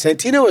 Yeah,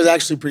 Santino was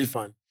actually pretty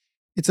fun.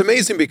 It's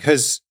amazing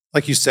because,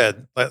 like you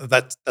said,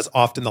 that's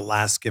often the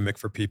last gimmick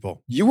for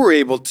people. You were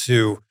able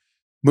to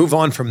move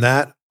on from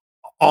that,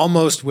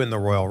 almost win the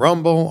Royal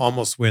Rumble,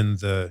 almost win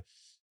the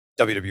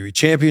WWE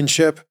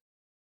Championship.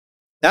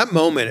 That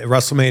moment at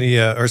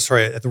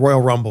at the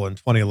Royal Rumble in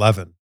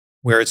 2011,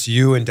 where it's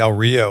you and Del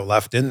Rio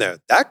left in there,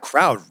 that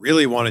crowd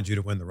really wanted you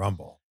to win the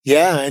Rumble.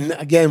 Yeah, and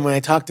again, when I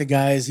talk to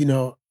guys,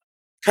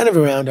 kind of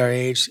around our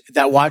age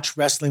that watch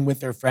wrestling with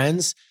their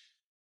friends,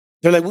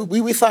 they're like,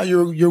 we thought you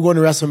were going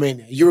to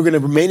WrestleMania. You were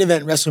going to main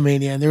event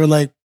WrestleMania. And they were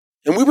like,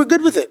 and we were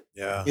good with it.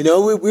 Yeah. We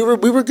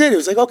were good. It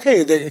was like,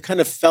 okay, it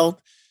kind of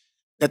felt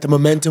that the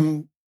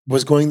momentum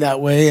was going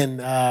that way.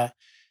 And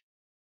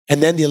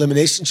then the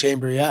Elimination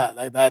Chamber, yeah,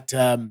 like that.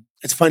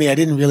 It's funny, I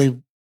didn't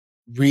really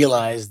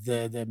realize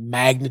the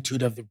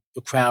magnitude of the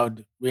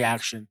crowd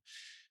reaction.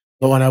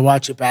 But when I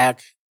watch it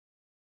back,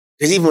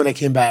 because even when I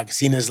came back,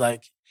 Cena's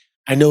like,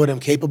 "I know what I'm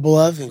capable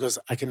of." And he goes,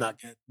 "I cannot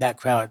get that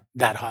crowd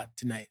that hot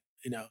tonight."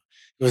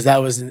 It that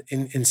was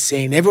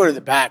insane. Everyone in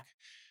the back,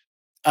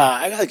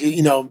 I got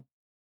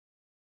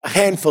a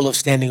handful of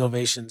standing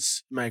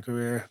ovations in my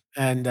career,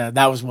 and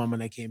that was one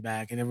when I came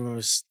back, and everyone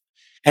was.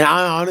 And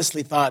I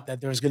honestly thought that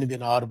there was going to be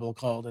an audible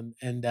called,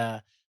 and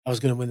I was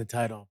going to win the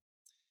title.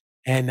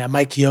 And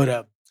Mike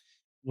Chioda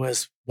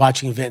was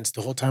watching Vince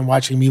the whole time,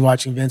 watching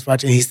Vince.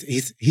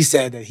 He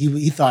said that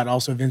he thought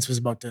also Vince was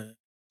about to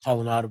call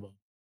an audible.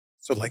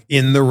 So like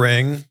in the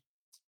ring,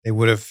 they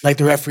would have like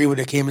the referee would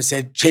have came and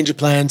said, "Change your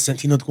plans,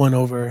 Santino's going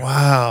over."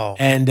 Wow.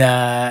 And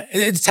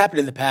it's happened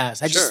in the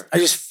past. I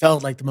just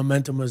felt like the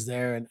momentum was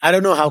there, and I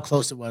don't know how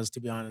close it was, to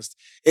be honest,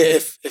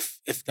 if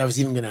that was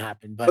even going to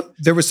happen. But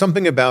there was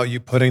something about you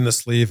putting the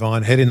sleeve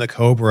on, hitting the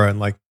Cobra, and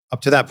like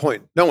up to that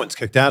point, no one's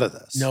kicked out of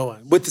this. No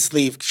one with the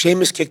sleeve.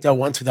 Sheamus kicked out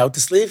once without the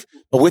sleeve,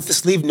 but with the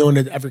sleeve, no one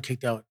had ever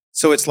kicked out.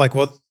 So it's like,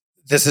 well,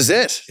 this is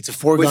it. It's a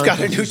foregone. We've got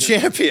a new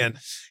champion.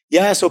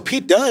 Yeah. So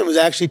Pete Dunne was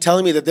actually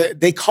telling me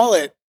that they call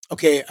it.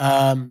 Okay,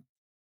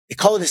 they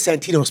call it a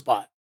Santino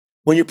spot.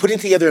 When you're putting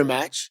together a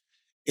match,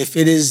 if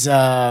it is,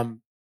 how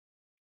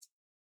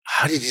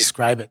do you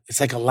describe it? It's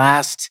like a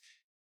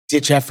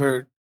last-ditch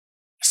effort,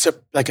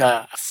 like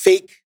a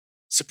fake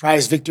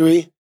surprise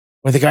victory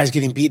where the guy's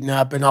getting beaten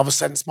up and all of a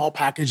sudden small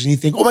package and you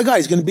think, oh my God,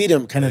 he's going to beat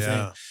him kind of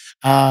thing.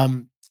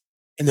 And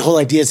the whole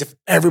idea is if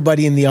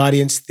everybody in the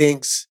audience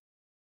thinks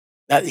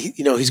that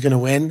he's going to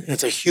win, and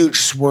it's a huge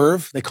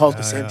swerve, they call it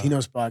the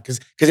Santino spot because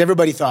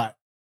everybody thought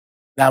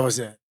that was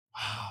it.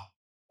 Wow.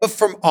 But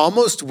from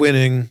almost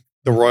winning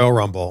the Royal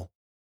Rumble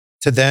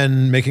to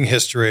then making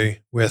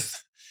history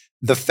with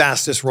the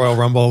fastest Royal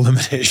Rumble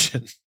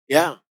elimination.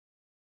 Yeah.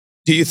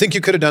 Do you think you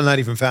could have done that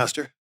even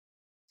faster?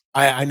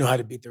 I know how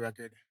to beat the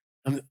record.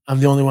 I'm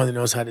the only one that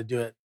knows how to do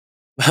it.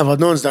 Well,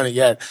 no one's done it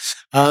yet.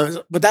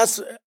 But that's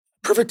a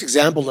perfect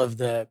example of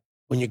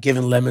when you're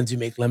given lemons, you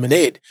make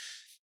lemonade.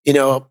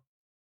 When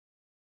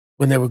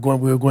we were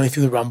going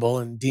through the Rumble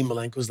and Dean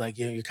Malenko was like,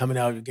 you're coming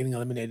out, you're getting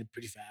eliminated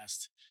pretty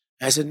fast.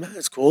 I said, man,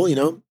 it's cool,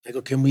 I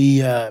go, can we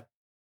try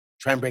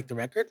and break the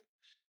record?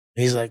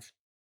 And he's like,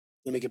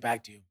 let me get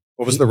back to you.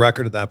 What was the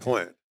record at that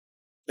point?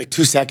 Like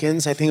 2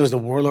 seconds. I think it was the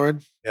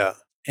Warlord. Yeah.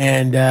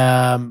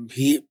 And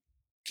he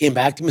came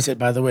back to me and said,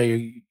 by the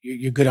way,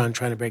 you're good on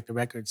trying to break the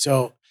record.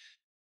 So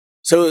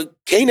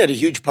Kane had a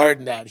huge part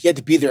in that. He had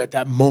to be there at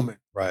that moment.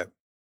 Right.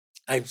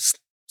 I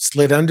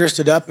slid under,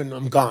 stood up, and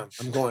I'm gone.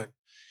 I'm going.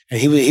 And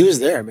he was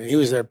there, man. He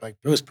was there. Like,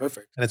 it was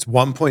perfect. And it's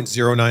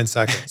 1.09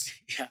 seconds.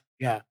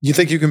 Yeah. You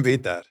think you can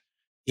beat that?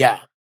 Yeah.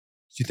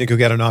 Do you think you'll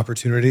get an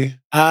opportunity?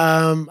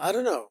 I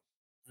don't know.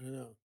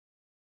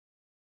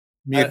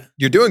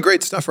 You're doing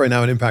great stuff right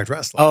now in Impact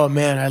Wrestling. Oh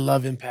man, I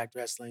love Impact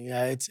Wrestling.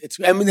 Yeah, it's.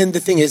 I mean, and the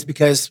thing is,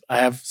 because I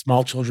have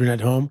small children at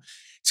home,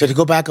 so to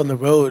go back on the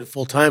road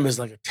full time is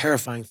like a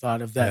terrifying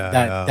thought of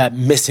that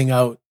missing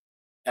out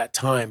that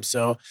time.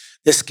 So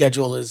this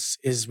schedule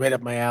is right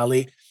up my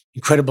alley.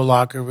 Incredible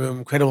locker room,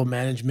 incredible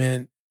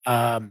management.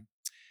 Has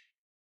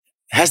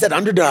that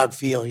underdog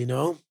feel,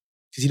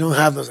 because you don't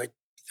have those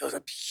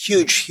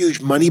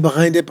huge money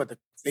behind it, but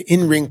the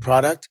in-ring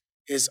product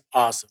is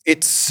awesome.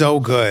 It's so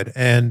good.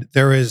 And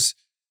there is,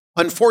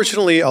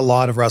 unfortunately, a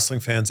lot of wrestling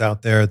fans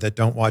out there that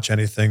don't watch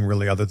anything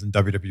really other than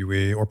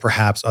WWE or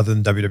perhaps other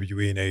than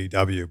WWE and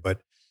AEW.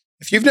 But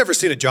if you've never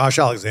seen a Josh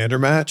Alexander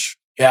match,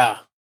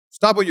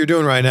 stop what you're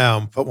doing right now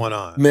and put one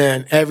on.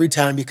 Man, every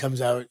time he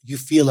comes out, you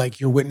feel like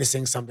you're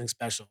witnessing something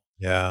special.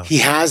 Yeah. He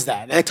has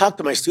that. And I talk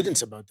to my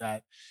students about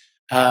that.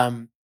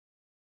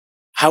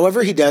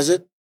 However he does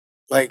it,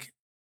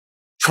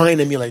 try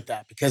and emulate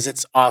that because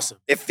it's awesome.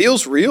 It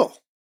feels real.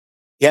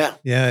 Yeah.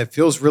 Yeah, it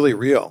feels really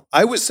real.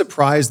 I was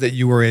surprised that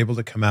you were able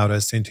to come out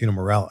as Santino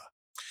Marella.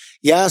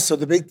 Yeah, so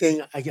the big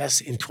thing, I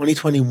guess, in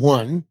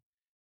 2021,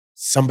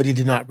 somebody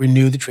did not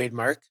renew the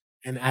trademark.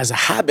 And as a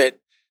habit,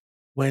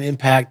 when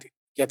Impact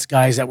gets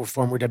guys that were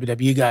former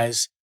WWE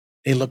guys,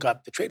 they look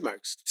up the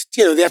trademarks.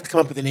 They have to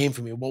come up with a name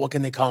for me. Well, what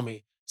can they call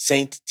me?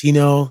 Saint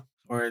Tino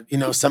or,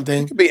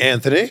 something? It could be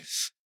Anthony.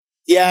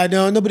 Yeah,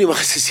 no, nobody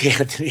wants to see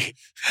Anthony.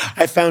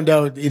 I found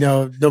out,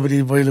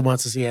 nobody really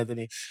wants to see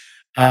Anthony.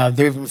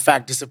 They're in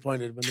fact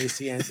disappointed when they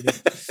see Anthony.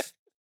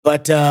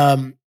 But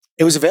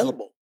it was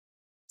available.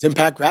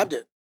 Impact grabbed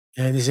it.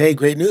 And they say, hey,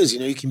 great news.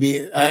 You can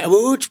be,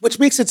 which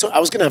makes it so, I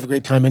was going to have a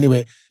great time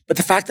anyway. But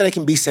the fact that I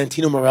can be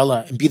Santino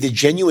Marella and be the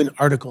genuine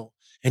article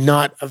and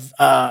not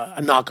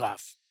a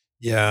knockoff.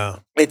 Yeah.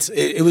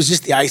 It was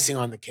just the icing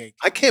on the cake.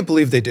 I can't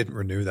believe they didn't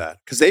renew that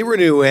because they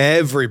renew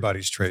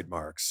everybody's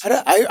trademarks.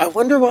 I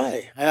wonder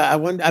why. I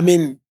wonder,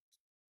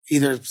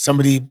 either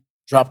somebody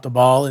dropped the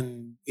ball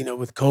and,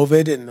 with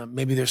COVID and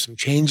maybe there's some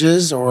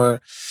changes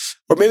or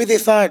maybe they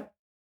thought,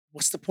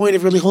 what's the point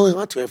of really holding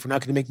on to it if we're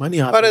not going to make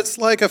money off it? But it's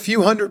like a few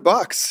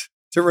 $100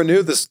 to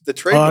renew the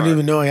trademark. Oh, I don't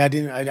even know.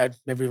 I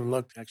never even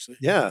looked actually.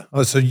 Yeah.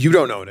 Oh, so you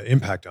don't own it.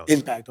 Impact owns it.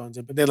 Impact owns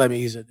it, but they let me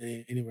use it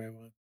anywhere I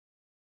want.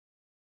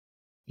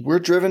 We're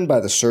driven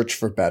by the search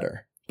for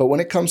better. But when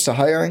it comes to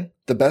hiring,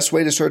 the best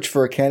way to search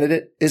for a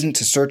candidate isn't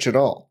to search at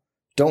all.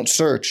 Don't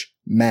search,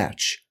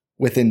 match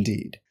with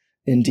Indeed.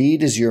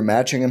 Indeed is your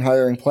matching and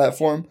hiring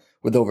platform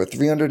with over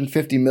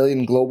 350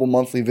 million global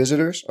monthly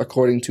visitors,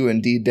 according to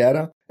Indeed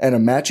data, and a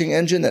matching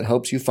engine that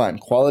helps you find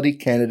quality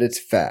candidates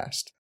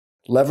fast.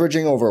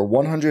 Leveraging over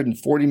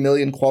 140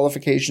 million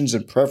qualifications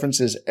and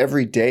preferences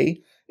every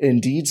day,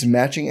 Indeed's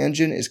matching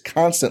engine is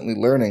constantly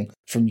learning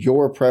from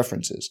your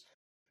preferences.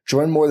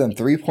 Join more than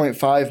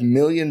 3.5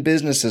 million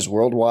businesses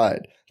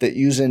worldwide that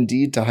use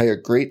Indeed to hire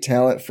great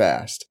talent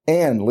fast.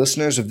 And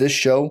listeners of this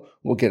show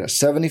will get a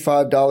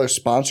 $75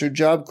 sponsored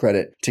job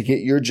credit to get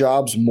your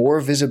jobs more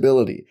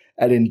visibility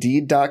at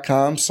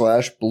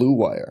Indeed.com/Blue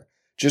Wire.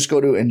 Just go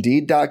to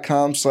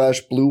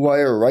Indeed.com/Blue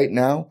Wire right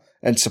now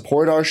and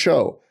support our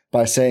show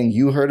by saying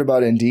you heard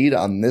about Indeed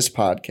on this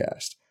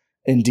podcast.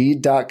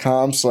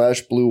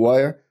 Indeed.com/Blue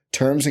Wire.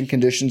 Terms and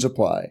conditions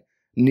apply.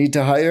 Need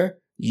to hire?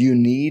 You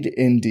need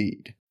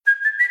Indeed.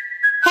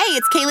 Hey,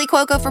 it's Kaylee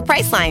Cuoco for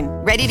Priceline.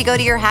 Ready to go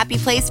to your happy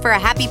place for a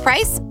happy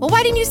price? Well,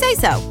 why didn't you say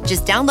so?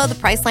 Just download the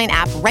Priceline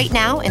app right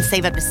now and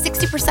save up to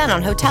 60%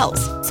 on hotels.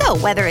 So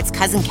whether it's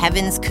Cousin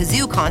Kevin's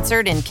Kazoo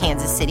Concert in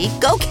Kansas City,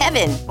 go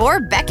Kevin, or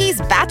Becky's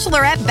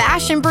Bachelorette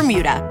Bash in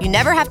Bermuda, you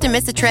never have to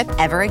miss a trip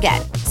ever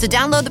again. So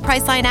download the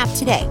Priceline app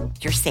today.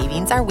 Your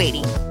savings are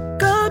waiting.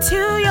 Go to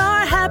your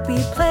happy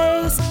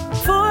place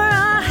for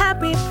a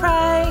happy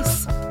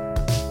price.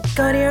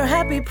 Go to your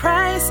happy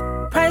price,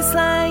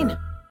 Priceline.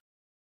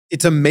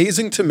 It's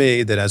amazing to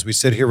me that as we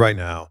sit here right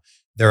now,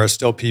 there are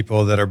still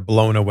people that are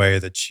blown away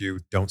that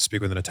you don't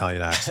speak with an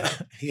Italian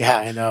accent. Yeah,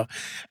 I know.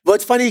 But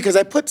it's funny because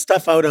I put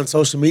stuff out on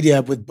social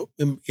media with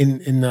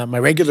in my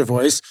regular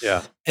voice.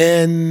 Yeah.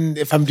 And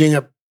if I'm doing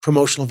a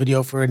promotional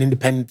video for an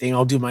independent thing,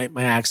 I'll do my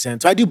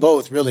accent. So I do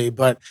both, really.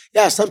 But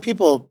yeah, some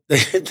people, they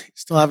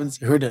still haven't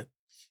heard it.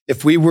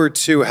 If we were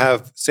to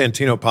have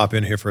Santino pop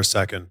in here for a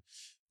second,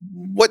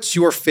 what's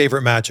your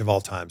favorite match of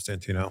all time,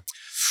 Santino?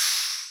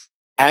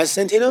 As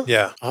Santino?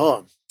 Yeah.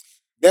 Oh,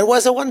 there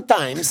was a one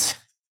times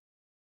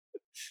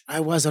I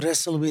was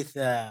wrestled with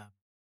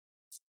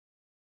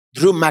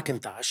Drew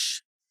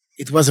McIntosh.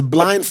 It was a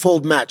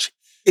blindfold match.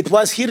 It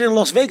was here in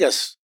Las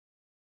Vegas,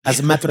 as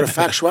a matter of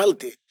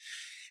factuality.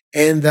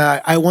 And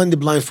I won the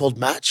blindfold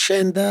match.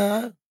 And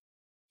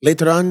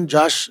later on,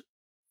 Josh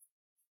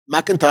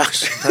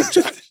McIntosh,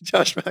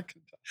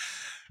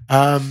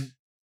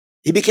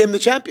 he became the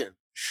champion.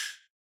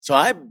 So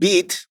I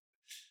beat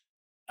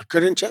a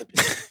current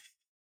champion.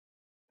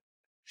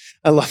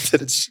 I love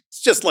that it's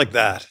just like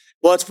that.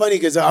 Well, it's funny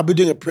because I'll be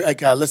doing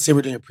let's say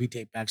we're doing a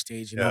pre-tape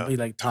backstage, and I'll be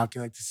like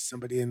talking like to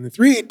somebody in the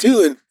 3,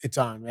 2, and it's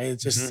on, right?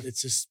 It's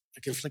just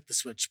I can flick the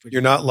switch.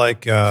 You're not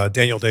like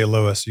Daniel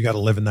Day-Lewis. You got to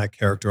live in that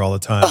character all the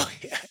time. Oh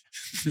yeah,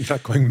 you're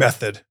not going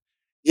method.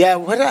 Yeah,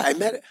 we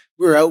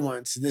were out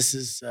once, and this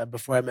is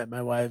before I met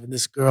my wife, and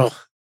this girl,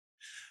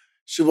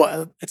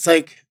 it's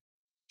like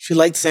she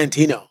liked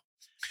Santino,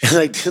 and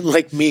like didn't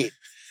like me.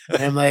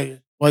 And I'm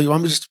like, well, you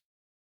want me to just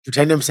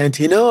pretend I'm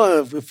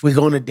Santino if we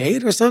go on a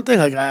date or something?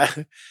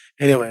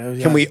 Anyway.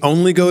 Yeah. Can we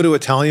only go to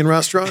Italian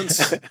restaurants?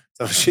 Is that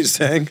what she's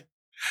saying?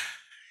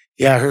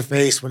 Yeah, her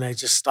face when I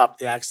just stopped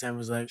the accent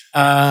was like,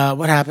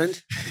 what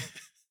happened?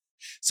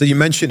 So you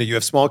mentioned it. You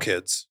have small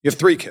kids. You have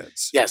 3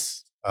 kids.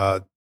 Yes.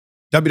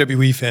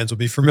 WWE fans will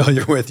be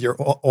familiar with your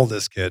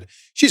oldest kid.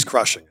 She's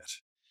crushing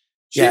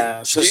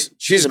it.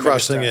 She's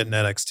crushing it in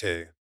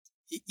NXT.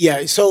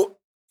 Yeah, so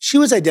she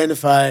was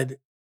identified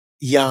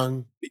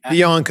young.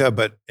 Bianca,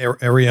 but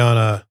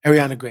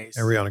Ariana Grace.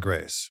 Ariana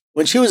Grace.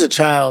 When she was a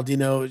child,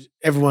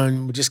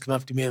 everyone would just come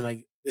up to me and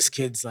like, this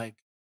kid's like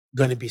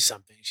going to be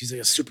something. She's like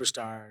a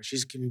superstar. She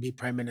can be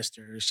prime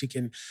minister. She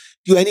can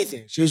do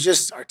anything. She was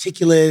just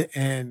articulate,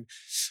 and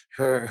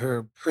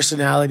her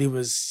personality it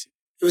was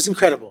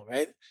incredible,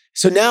 right?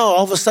 So now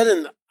all of a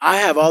sudden I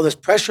have all this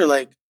pressure.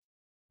 Like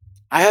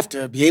I have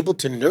to be able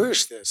to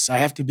nourish this. I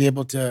have to be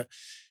able to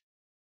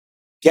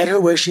get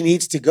her where she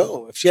needs to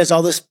go. If she has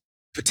all this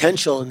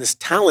potential and this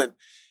talent,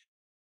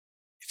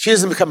 if she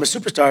doesn't become a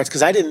superstar, it's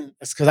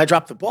because I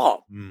dropped the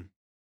ball. Mm.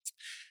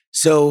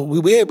 So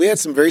we had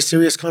some very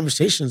serious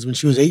conversations when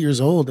she was 8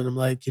 years old, and I'm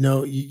like,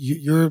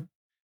 you're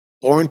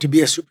born to be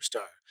a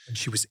superstar. And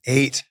she was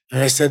 8,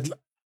 and I said,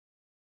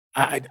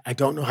 I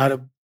don't know how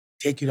to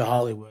take you to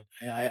Hollywood.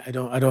 I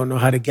don't know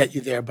how to get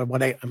you there. But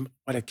what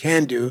I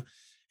can do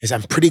is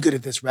I'm pretty good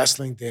at this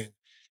wrestling thing,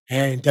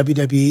 and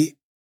WWE,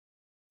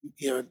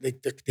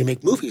 they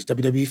make movies,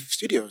 WWE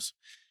Studios.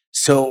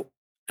 So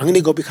I'm going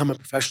to go become a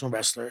professional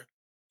wrestler,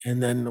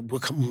 and then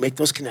we'll make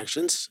those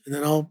connections, and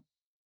then I'll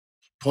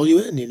pull you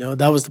in.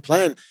 That was the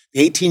plan,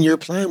 the 18-year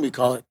plan, we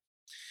call it.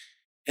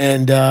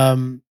 And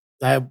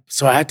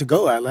so I had to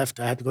go. I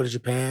left. I had to go to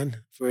Japan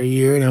for a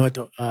year, and I went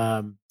to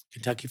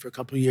Kentucky for a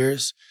couple of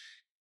years.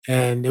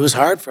 And it was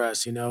hard for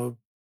us,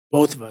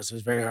 both of us. It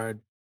was very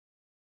hard.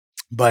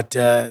 But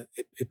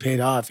it paid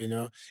off,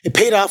 It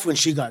paid off when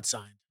she got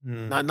signed,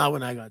 not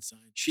when I got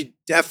signed. She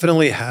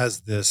definitely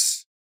has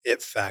this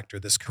it factor,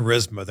 this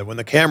charisma that when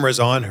the camera's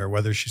on her,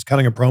 whether she's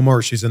cutting a promo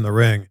or she's in the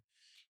ring,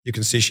 you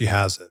can see she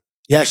has it.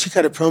 Yeah, she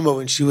cut a promo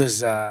when she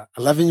was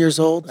 11 years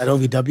old at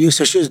OVW.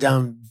 So she was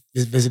down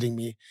visiting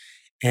me.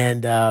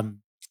 And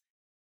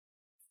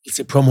let's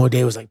say promo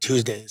day was like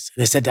Tuesdays.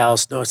 And I said to Al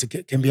Snow, I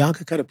said, can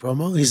Bianca cut a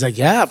promo? And he's like,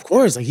 yeah, of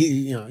course. Like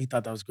he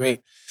thought that was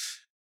great.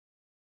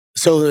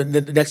 So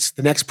the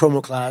next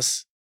promo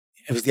class,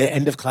 it was the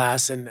end of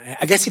class. And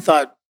I guess he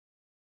thought,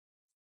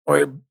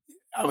 or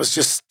I was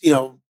just,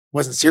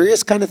 wasn't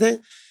serious kind of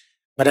thing.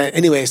 But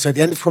anyway, so at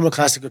the end of promo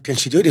class, I go, can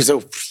she do it? He's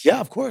like, yeah,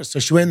 of course. So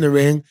she went in the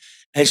ring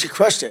and she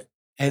crushed it.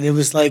 And it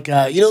was like,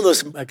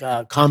 those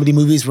like comedy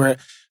movies where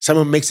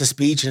someone makes a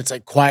speech and it's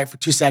like quiet for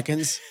 2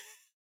 seconds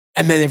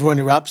and then everyone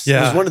erupts.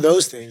 Yeah. It was one of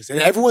those things. And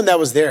everyone that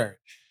was there,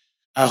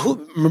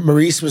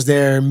 Maurice was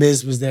there,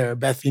 Miz was there,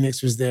 Beth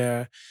Phoenix was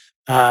there,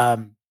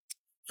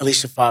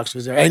 Alicia Fox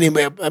was there.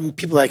 Anyway,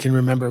 people I can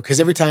remember because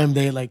every time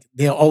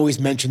they always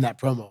mention that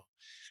promo.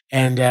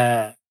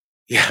 And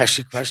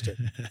she crushed it.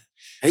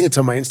 I think it's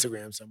on my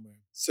Instagram somewhere.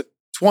 So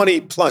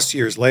 20 plus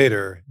years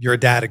later, you're a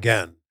dad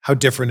again. How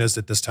different is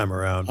it this time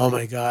around? Oh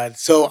my God.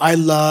 So I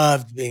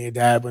loved being a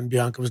dad when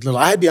Bianca was little.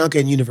 I had Bianca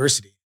in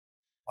university.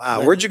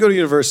 Wow. Where'd you go to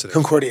university?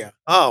 Concordia.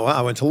 Oh, wow.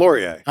 I went to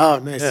Laurier. Oh,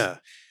 nice. Yeah.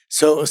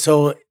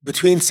 So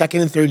between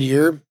second and third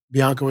year,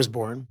 Bianca was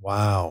born.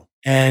 Wow.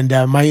 And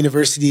my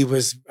university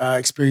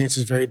experience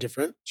was very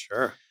different.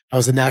 Sure. I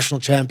was a national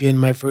champion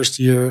my first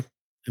year.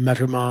 I met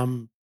her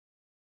mom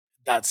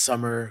that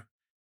summer.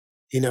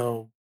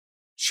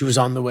 She was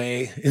on the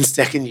way in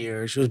second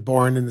year. She was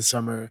born in the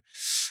summer.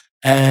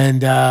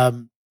 And,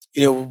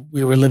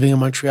 we were living in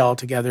Montreal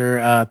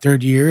together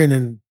third year. And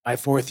then by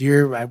fourth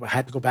year, I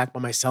had to go back by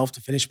myself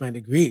to finish my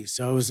degree.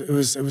 So it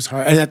was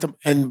hard.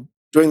 And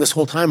during this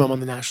whole time, I'm on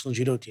the national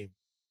judo team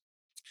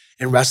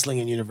and wrestling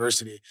in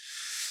university.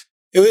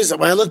 It was,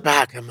 when I look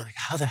back, I'm like,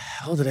 how the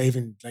hell did I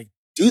even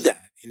do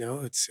that?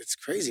 It's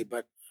crazy.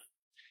 But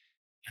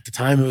at the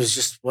time, it was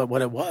just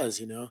what it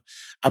was,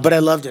 but I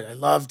loved it. I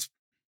loved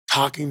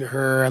talking to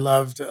her. I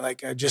loved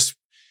just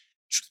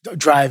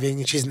driving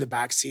and she's in the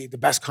back seat, the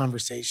best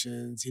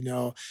conversations,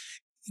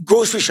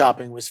 grocery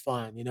shopping was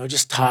fun,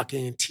 just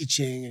talking and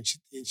teaching. And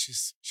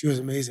she was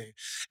amazing.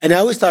 And I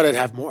always thought I'd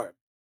have more.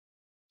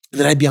 And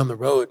then I'd be on the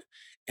road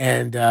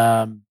and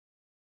I'd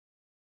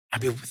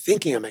be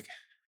thinking, I'm like,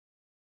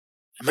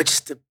 am I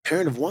just a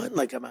parent of one?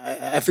 Like,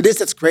 if it is,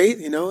 that's great.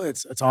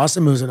 It's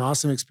awesome. It was an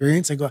awesome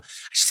experience. I go, I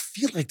just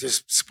feel like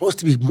there's supposed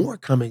to be more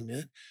coming,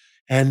 man.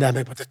 And I'm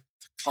like, but the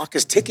clock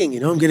is ticking,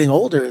 I'm getting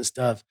older and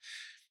stuff.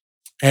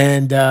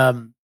 And I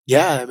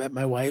met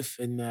my wife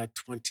in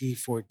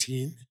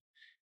 2014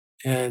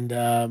 and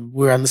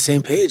we were on the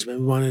same page, man.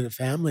 We wanted a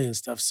family and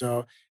stuff.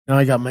 So now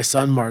I got my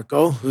son,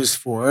 Marco, who's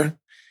 4,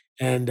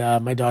 and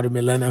my daughter,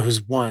 Milena,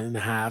 who's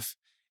 1.5.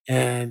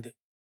 And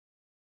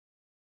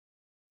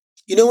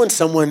when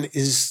someone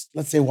is,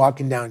 let's say,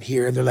 walking down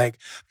here and they're like,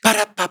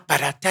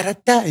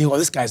 ba-da-ba-ba-da-da-da-da, and you go,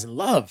 this guy's in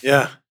love.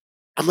 Yeah.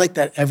 I'm like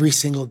that every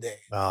single day.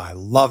 Oh, I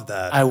love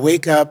that. I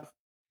wake up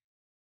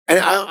and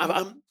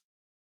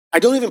I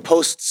don't even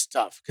post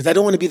stuff because I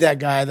don't want to be that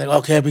guy that,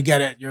 okay, we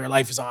get it. Your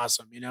life is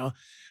awesome, And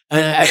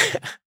I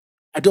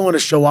don't want to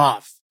show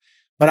off,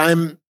 but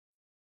I'm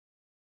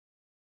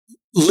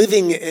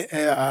living,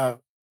 I'm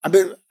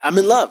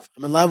in love.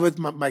 I'm in love with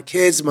my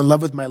kids. I'm in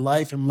love with my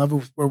life. I'm in love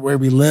with where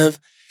we live.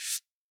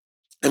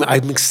 And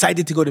I'm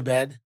excited to go to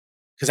bed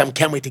because I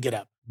can't wait to get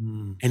up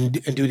and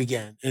do it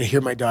again. And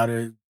hear my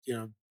daughter,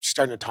 she's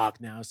starting to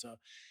talk now. So,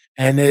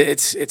 and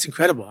it's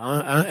incredible.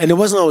 And it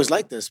wasn't always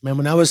like this, man.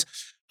 When I was,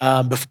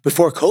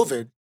 before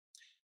COVID,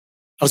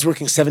 I was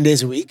working 7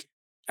 days a week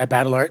at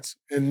Battle Arts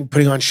and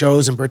putting on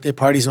shows and birthday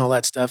parties and all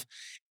that stuff.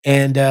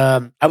 And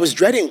I was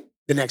dreading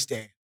the next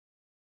day.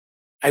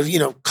 I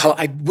wouldn't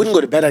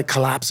go to bed. I'd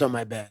collapse on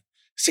my bed,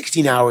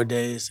 16-hour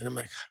days. And I'm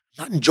like,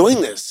 I'm not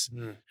enjoying this.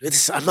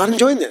 I'm not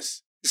enjoying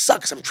this. This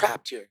sucks. I'm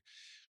trapped here.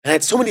 And I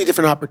had so many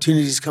different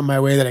opportunities come my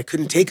way that I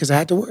couldn't take because I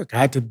had to work. I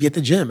had to be at the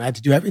gym. I had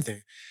to do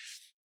everything.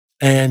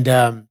 And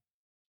in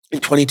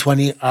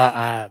 2020,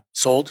 I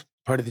sold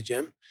part of the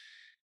gym.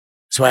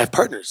 So I have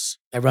partners.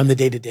 I run the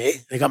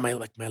day-to-day. I got my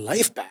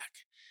life back.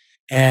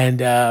 And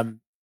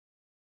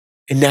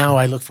now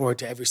I look forward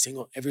to every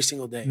single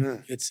day.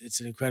 It's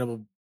an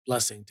incredible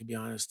blessing, to be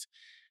honest.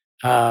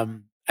 I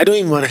don't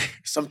even want to,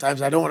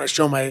 sometimes I don't want to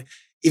show my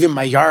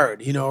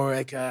yard,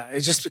 I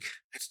just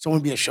don't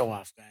want to be a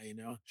show-off guy,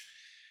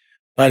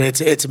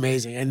 But it's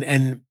amazing.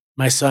 And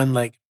my son,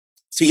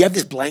 so you have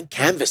these blank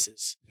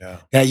canvases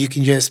that you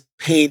can just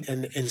paint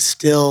and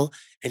instill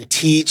and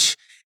teach.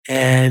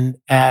 And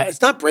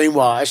it's not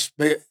brainwash,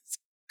 but it's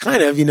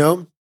kind of,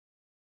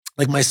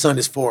 like my son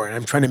is 4 and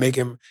I'm trying to make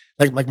him,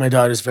 like my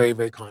daughter is very,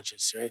 very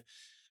conscious, right?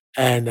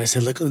 And I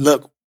said,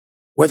 look,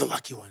 we're the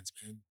lucky ones,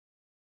 man.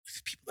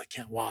 There's people that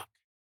can't walk.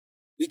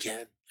 We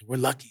can. We're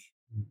lucky.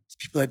 There's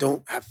people that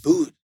don't have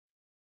food.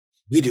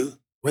 We do.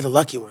 We're the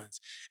lucky ones.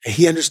 And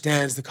he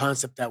understands the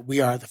concept that we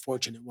are the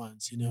fortunate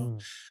ones,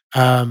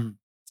 And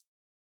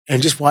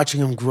just watching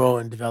him grow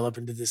and develop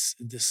into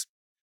this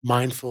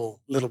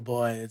mindful little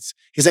boy.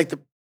 He's like the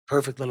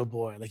perfect little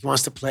boy. He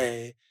wants to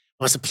play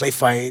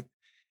fight.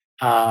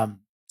 He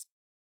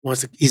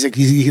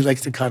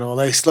likes to cuddle.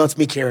 He still lets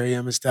me carry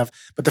him and stuff.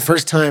 But the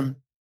first time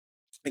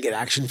I get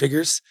action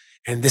figures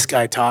And this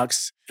guy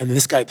talks, and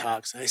this guy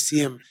talks. And I see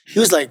him. He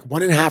was like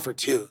 1.5 or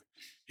 2. And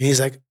he's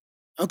like,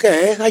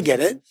 okay, I get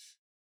it.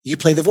 You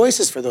play the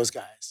voices for those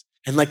guys.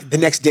 And like the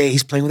next day,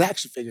 he's playing with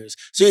action figures.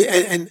 So,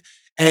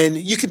 and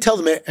you can tell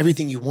them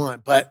everything you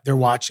want, but they're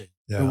watching.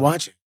 Yeah. They're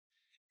watching.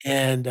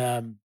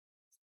 And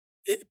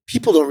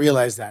people don't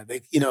realize that.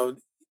 They,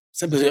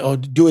 some people say, oh,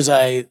 do as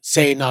I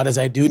say, not as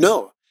I do.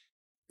 No,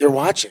 they're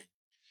watching.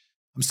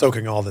 I'm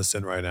soaking all this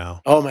in right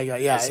now. Oh my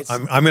God. Yeah.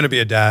 I'm going to be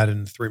a dad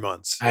in 3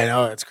 months. I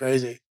know. It's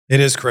crazy. It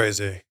is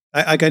crazy.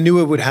 I knew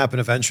it would happen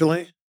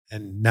eventually.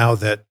 And now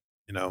that,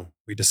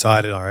 we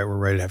decided, all right, we're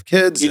ready to have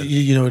kids.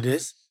 You know what it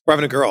is? We're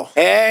having a girl.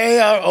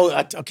 Hey,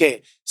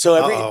 okay.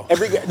 So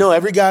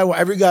every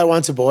guy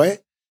wants a boy.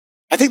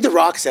 I think The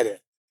Rock said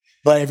it,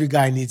 but every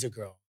guy needs a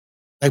girl.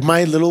 Like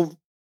my little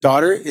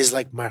daughter is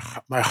like my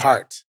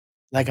heart.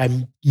 Like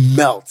I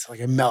melt.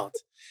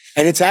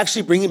 And it's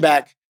actually bringing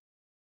back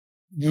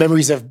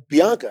memories of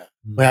Bianca.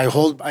 When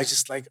I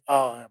just like,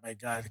 oh my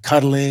God,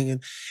 cuddling.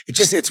 And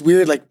it's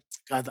weird. Like,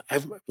 God,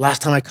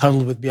 last time I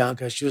cuddled with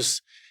Bianca, she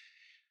was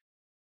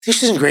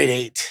in grade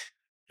 8.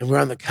 And we're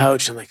on the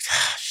couch. I'm like,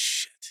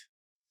 shit.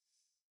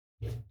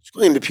 She's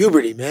going into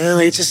puberty, man.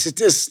 Like,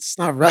 it's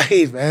not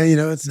right,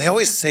 man. They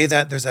always say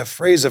that. There's that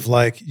phrase of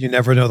like, you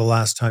never know the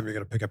last time you're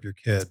going to pick up your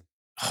kid.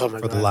 Oh my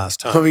God. The last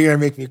time. Oh, you're going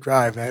to make me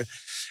cry, man.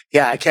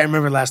 Yeah, I can't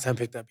remember the last time I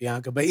picked up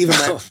Bianca. But even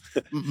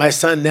my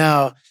son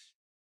now,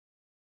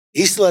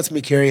 he still lets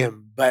me carry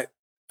him. But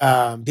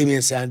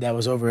Damien Sandow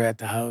was over at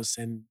the house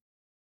and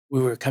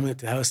we were coming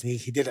to the house and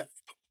he did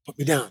put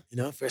me down,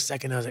 for a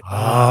second. I was like,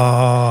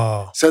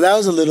 oh. So that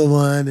was a little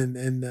one.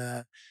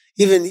 And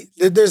even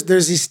there's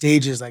these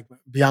stages, like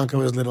Bianca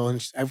was little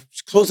and I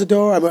closed the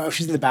door.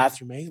 She's in the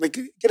bathroom, eh? Like,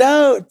 get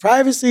out,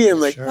 privacy. I'm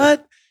like,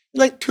 what?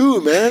 You're like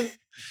 2, man.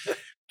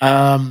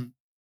 I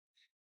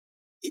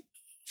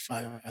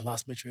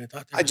lost my train of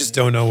thought. I just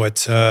don't know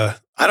what, I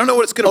don't know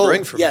what it's going to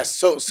bring for me. Yes.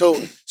 So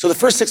the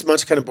first 6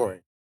 months are kind of boring.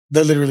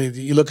 They're literally,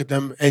 you look at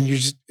them and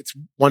it's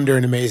wonder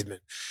and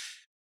amazement.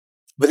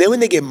 But then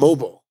when they get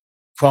mobile,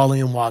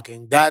 crawling and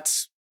walking,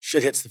 that's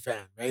shit hits the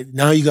fan, right?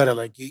 Now you got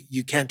to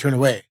you can't turn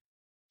away.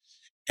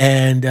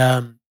 And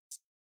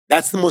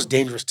that's the most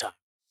dangerous time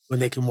when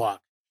they can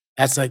walk.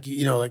 That's like,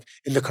 like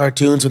in the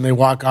cartoons when they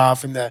walk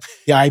off and the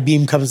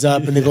I-beam comes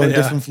up and they go to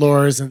different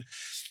floors. And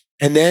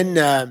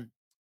then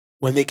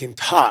when they can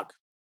talk,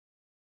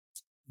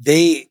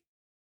 they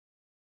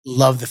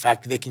love the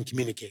fact that they can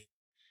communicate.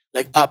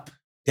 Like up,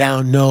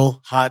 down,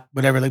 no, hot,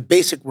 whatever, like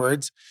basic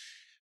words.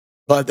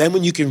 But then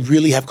when you can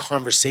really have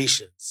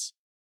conversations,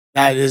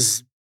 that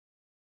is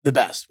the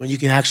best. When you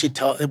can actually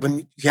when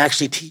you can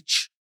actually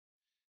teach.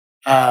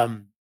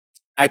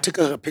 I took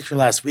a picture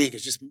last week.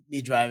 It's just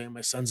me driving.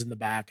 My son's in the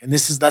back. And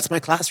that's my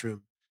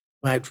classroom.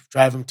 When I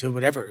drive him to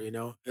whatever,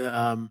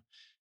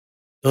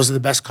 those are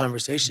the best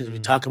conversations. We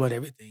talk about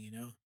everything,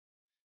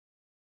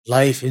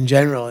 life in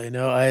general,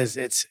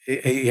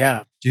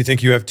 yeah. Do you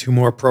think you have 2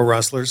 more pro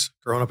wrestlers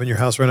growing up in your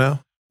house right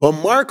now? Well,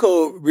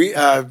 Marco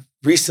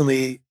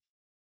recently,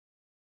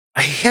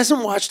 he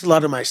hasn't watched a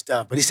lot of my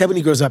stuff, but he said when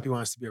he grows up, he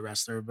wants to be a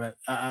wrestler. But,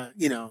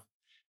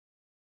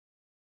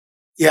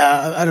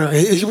 yeah, I don't know.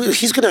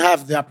 He's going to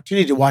have the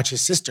opportunity to watch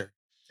his sister.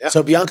 Yeah.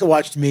 So Bianca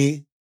watched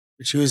me,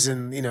 but she was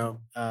in,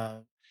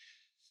 how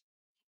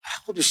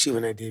old was she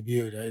when I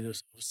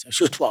debuted?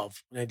 She was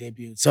 12 when I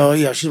debuted. So,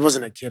 yeah, she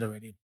wasn't a kid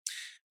already.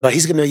 But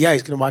he's going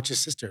to watch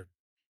his sister.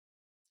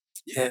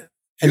 Yeah.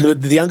 And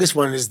the youngest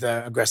one is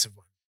the aggressive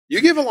one. You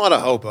give a lot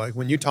of hope. Like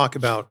when you talk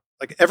about,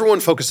 like everyone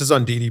focuses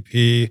on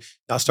DDP,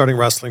 not starting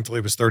wrestling till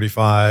he was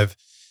 35.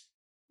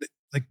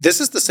 Like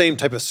this is the same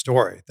type of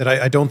story that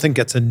I don't think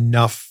gets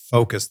enough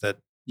focus, that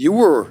you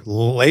were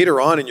later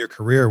on in your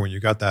career when you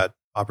got that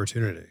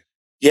opportunity.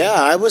 Yeah,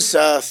 I was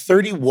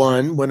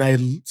 31 when I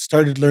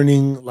started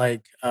learning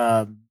like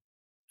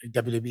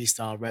WWE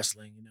style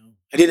wrestling.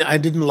 I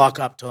didn't lock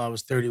up till I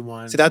was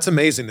 31. See, that's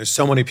amazing. There's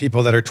so many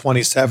people that are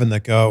 27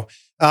 that go,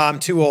 I'm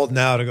too old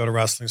now to go to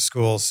wrestling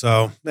school,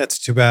 so that's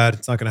too bad.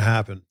 It's not going to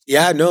happen.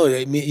 Yeah, no.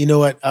 I mean, you know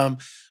what?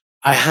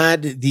 I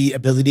had the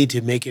ability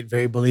to make it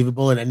very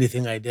believable in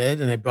anything I did,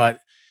 and I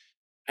brought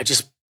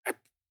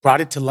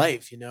it to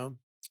life.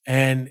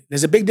 And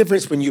there's a big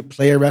difference when you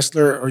play a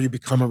wrestler or you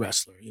become a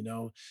wrestler.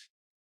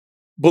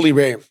 Bully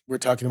Ray, we were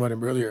talking about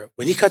him earlier.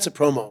 When he cuts a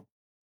promo,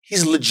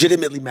 he's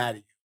legitimately mad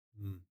at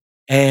you,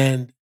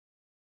 and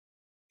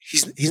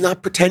he's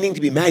not pretending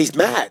to be mad. He's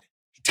mad.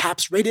 He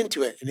taps right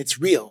into it, and it's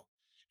real.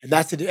 And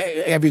that's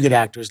every good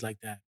actor is like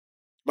that.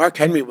 Mark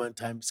Henry one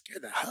time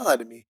scared the hell out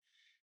of me.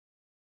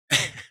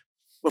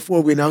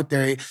 Before we went out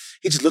there,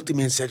 he just looked at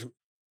me and said,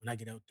 when I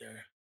get out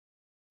there,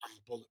 I'm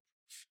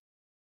bulletproof.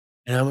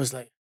 And I was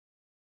like,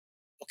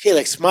 okay,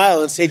 like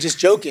smile and say just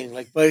joking.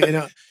 But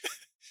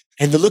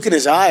and the look in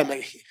his eye, I'm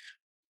like,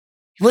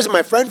 he wasn't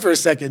my friend for a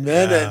second,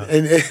 man. Yeah.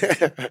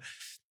 And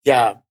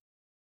yeah.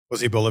 Was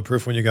he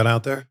bulletproof when you got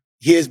out there?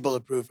 He is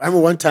bulletproof. I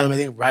remember one time, I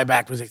think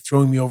Ryback was like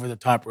throwing me over the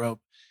top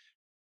rope.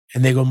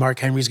 And they go, Mark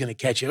Henry's going to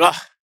catch you.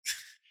 Oh,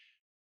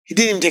 he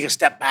didn't even take a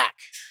step back.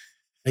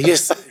 I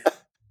guess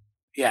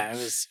Yeah,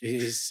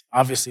 he's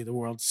obviously the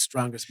world's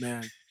strongest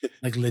man.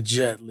 Like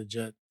legit.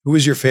 Who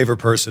was your favorite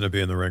person to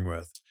be in the ring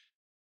with?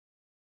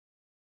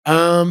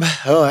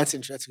 That's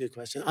interesting. That's a good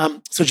question.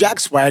 So Jack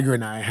Swagger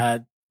and I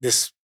had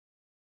this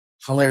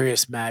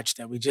hilarious match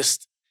that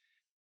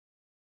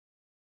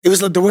it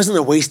was like there wasn't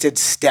a wasted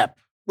step.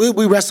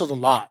 We wrestled a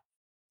lot,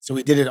 so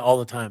we did it all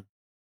the time.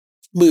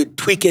 We would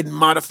tweak it and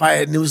modify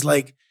it, and it was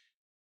like,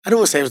 I don't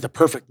want to say it was the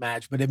perfect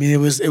match, but I mean, it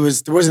was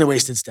there wasn't a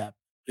wasted step.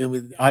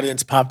 The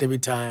audience popped every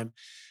time.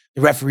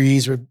 The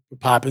referees were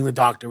popping. The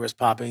doctor was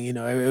popping. You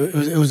know,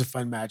 it was a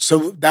fun match.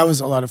 So that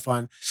was a lot of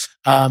fun.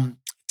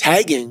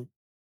 Tagging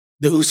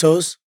the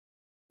Usos,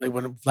 like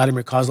when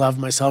Vladimir Kozlov and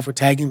myself were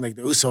tagging, like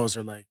the Usos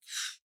are like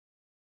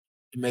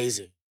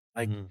amazing.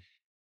 Like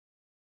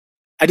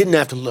I didn't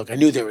have to look. I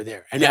knew they were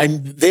there.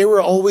 And they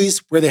were always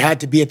where they had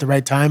to be at the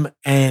right time,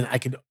 and I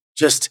could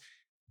just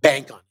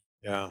bank on it.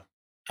 Yeah.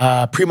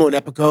 Primo and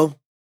Epico,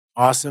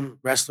 awesome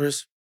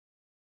wrestlers.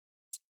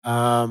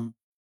 I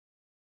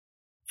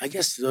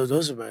guess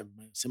those are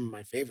some of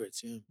my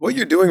favorites. Yeah. What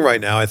you're doing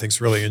right now, I think, is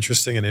really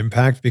interesting and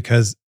impact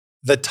because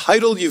the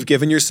title you've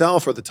given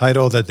yourself or the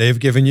title that they've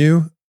given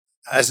you,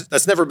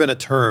 that's never been a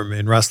term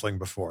in wrestling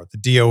before, the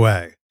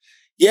DOA.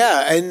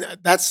 Yeah, and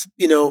that's,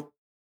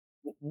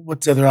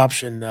 what's the other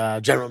option?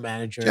 General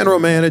manager. General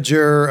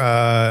manager.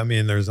 I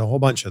mean, there's a whole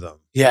bunch of them.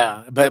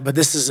 Yeah, but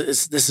this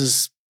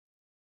is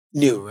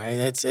new, right?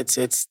 It's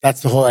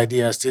that's the whole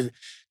idea, is to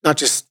not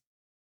just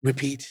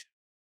repeat.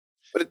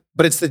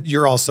 But it's that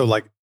you're also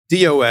like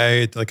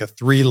DOA, like a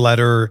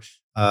 3-letter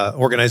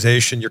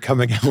organization. You're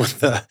coming out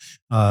with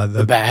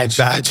the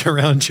badge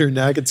around your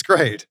neck. It's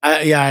great.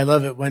 I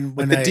love it when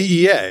the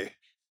DEA.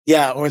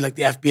 Yeah, or like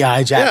the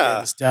FBI jacket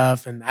and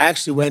stuff. And I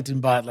actually went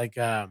and bought like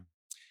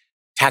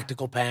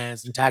tactical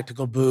pants and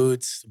tactical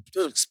boots.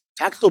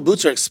 Tactical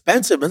boots are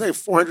expensive. They're like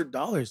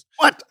 $400.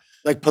 What?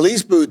 Like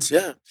police boots,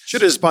 yeah.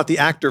 Should have just bought the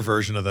actor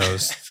version of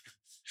those.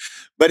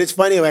 But it's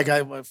funny, like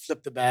I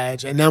flipped the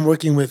badge, and now I'm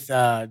working with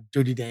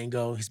Dirty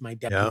Dango. He's my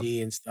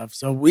deputy and stuff.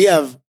 So we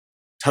have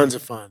tons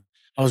of fun.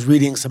 I was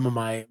reading some of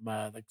my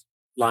like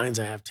lines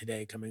I have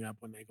today coming up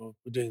when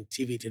we're doing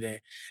TV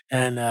today,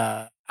 and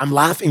I'm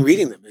laughing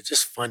reading them. It's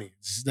just funny.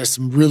 There's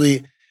some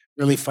really,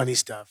 really funny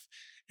stuff.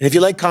 And if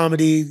you like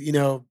comedy,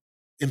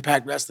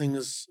 Impact Wrestling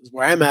is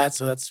where I'm at,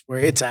 so that's where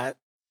it's at.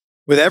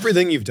 With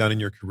everything you've done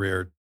in your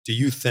career, do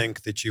you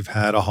think that you've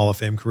had a Hall of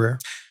Fame career?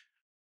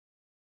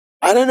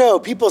 I don't know.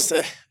 People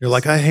say you're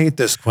like, I hate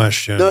this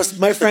question. No,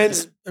 my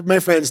friends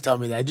tell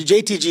me that.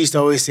 JTG used to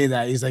always say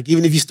that. He's like,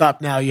 even if you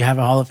stop now, you have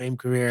a Hall of Fame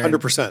career.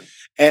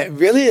 100%.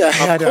 Really?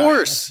 Of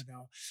course.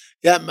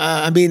 Yeah.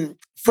 I mean,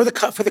 for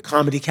the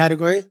comedy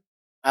category,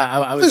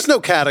 there's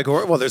no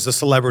category. Well, there's a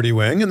celebrity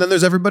wing, and then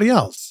there's everybody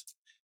else.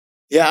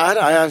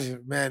 Yeah,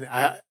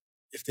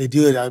 if they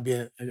do it, that would be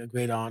a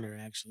great honor.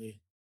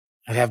 Actually,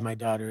 I'd have my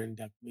daughter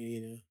induct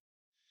me.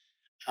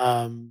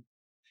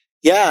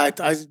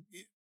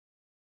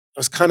 I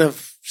was kind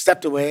of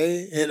stepped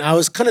away, and I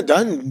was kind of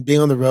done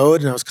being on the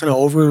road, and I was kind of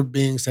over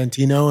being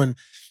Santino, and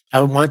I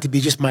wanted to be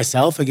just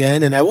myself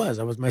again, and I was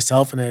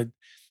myself,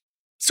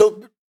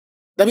 so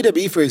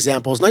WWE, for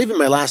example, is not even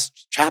my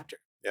last chapter.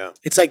 Yeah.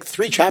 It's like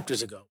 3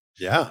 chapters ago.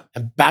 Yeah.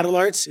 And Battle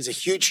Arts is a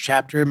huge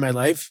chapter in my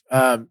life.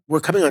 We're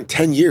coming on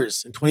 10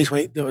 years in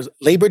 2020. There was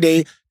Labor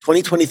Day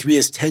 2023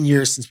 is 10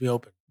 years since we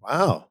opened.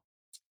 Wow.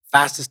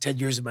 Fastest 10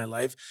 years of my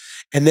life.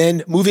 And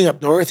then moving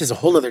up north is a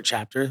whole other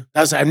chapter.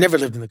 I've never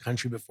lived in the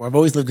country before. I've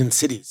always lived in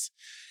cities.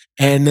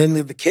 And then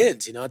the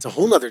kids, it's a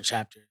whole other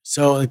chapter.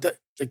 So like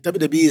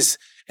WWE is,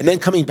 and then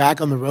coming back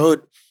on the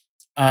road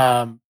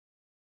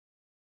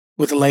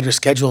with a lighter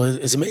schedule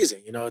is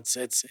amazing.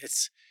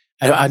 It's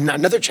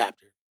another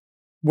chapter.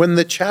 When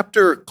the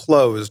chapter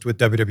closed with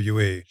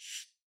WWE,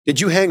 did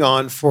you hang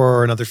on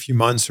for another few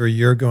months or a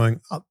year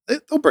going, oh,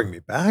 they'll bring me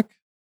back?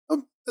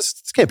 Oh, this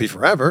can't be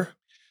forever.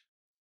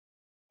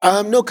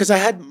 No, because I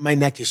had my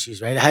neck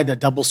issues, right? I had a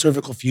double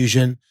cervical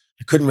fusion.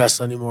 I couldn't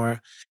wrestle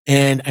anymore.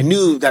 And I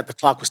knew that the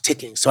clock was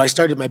ticking. So I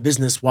started my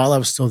business while I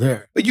was still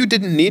there. But you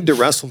didn't need to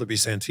wrestle to be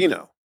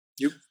Santino.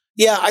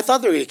 Yeah, I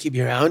thought they were going to keep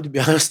me around, to be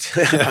honest.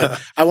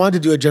 I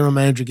wanted to do a general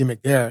manager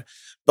gimmick there.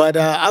 But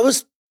I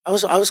was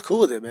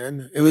cool with it,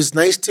 man. It was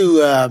nice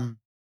to,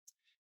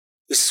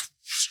 this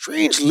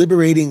strange,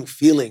 liberating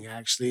feeling,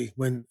 actually,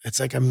 when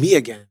it's like I'm me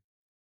again.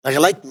 Like I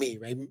like me,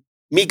 right?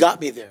 Me got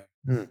me there.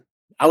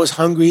 I was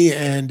hungry,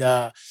 and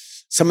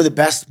some of the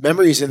best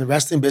memories in the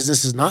wrestling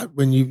business is not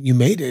when you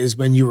made it, is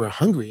when you were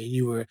hungry.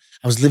 And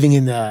I was living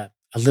in a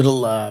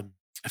little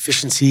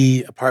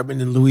efficiency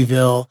apartment in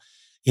Louisville,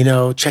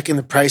 checking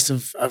the price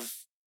of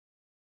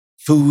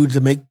food to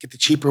get the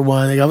cheaper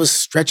one. Like I was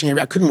stretching.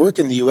 I couldn't work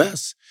in the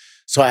US.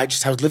 So I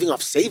was living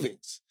off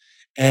savings.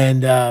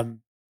 And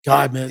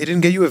God, man. They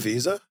didn't get you a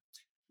visa?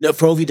 No,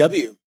 for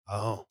OVW.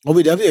 Oh.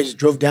 OVW, I just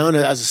drove down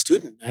as a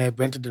student. I had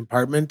rented an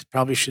apartment. They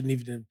probably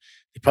shouldn't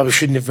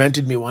have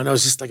rented me one. I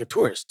was just like a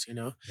tourist,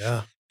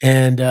 Yeah.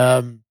 And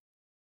I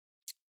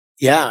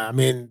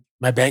mean,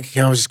 my bank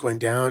account was just going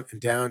down and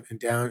down and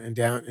down and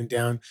down and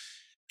down.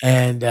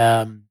 And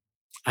I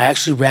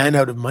actually ran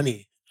out of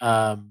money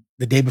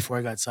the day before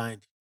I got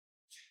signed.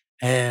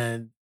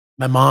 And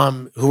my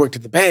mom, who worked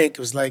at the bank,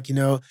 was like,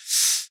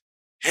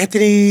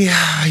 Anthony,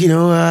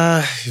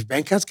 your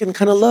bank account's getting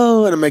kind of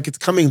low. And I'm like, it's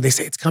coming. They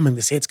say it's coming.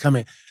 They say it's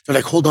coming. They're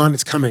like, hold on,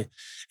 it's coming.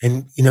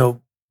 And,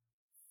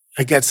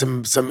 I get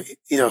some, someone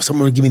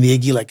would give me the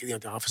Iggy, like,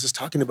 the office is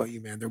talking about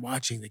you, man. They're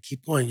watching. They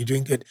keep going. You're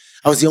doing good.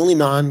 I was the only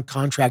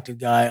non-contracted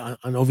guy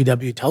on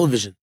OVW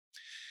television.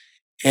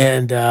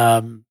 And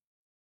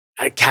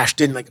I cashed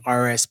in like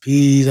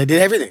RSPs. I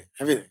did everything.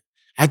 I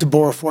had to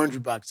borrow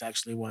 $400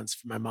 actually once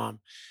from my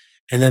mom.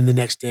 And then the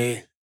next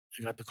day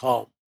I got the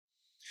call.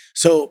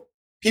 So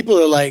people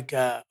are like,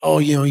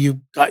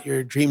 you got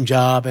your dream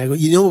job. And I go,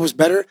 you know what was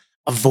better?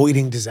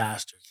 Avoiding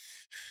disaster.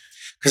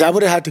 Because I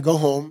would have had to go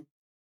home,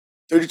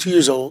 32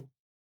 years old,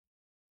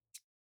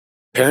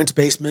 parents'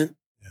 basement,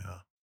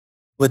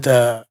 with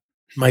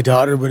my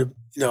daughter would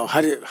have, how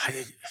do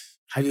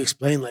you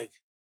explain, like,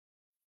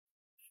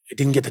 I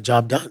didn't get the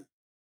job done?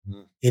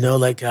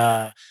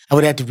 I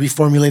would have to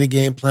reformulate a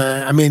game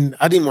plan. I mean,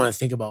 I didn't want to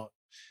think about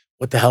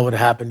what the hell would have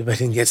happened if I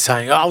didn't get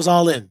signed. I was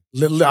all in.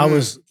 I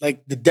was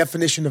like the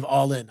definition of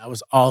all in. I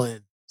was all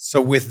in.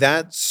 So with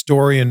that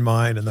story in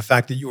mind and the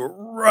fact that you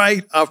were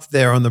right up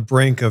there on the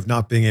brink of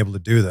not being able to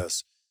do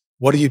this,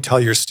 what do you tell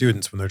your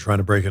students when they're trying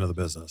to break into the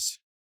business?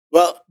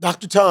 Well,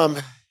 Dr. Tom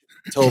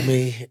told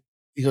me,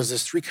 he goes,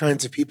 there's 3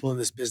 kinds of people in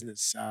this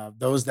business.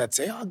 Those that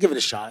say, I'll give it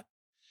a shot.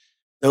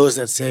 Those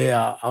that say,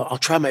 I'll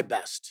try my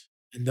best.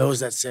 And those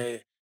that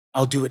say,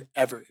 I'll do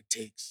whatever it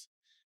takes.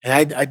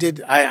 And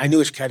I knew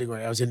which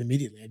category I was in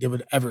immediately. I did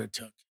whatever it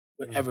took,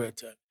 it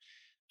took.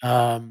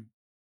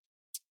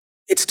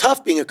 It's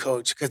tough being a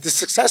coach because the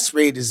success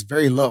rate is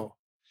very low.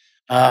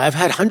 I've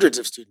had hundreds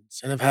of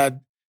students and I've had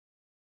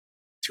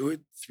 2 or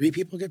 3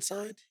 people get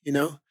signed, If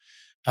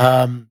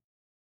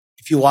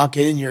you walk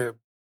in and you're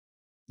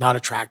not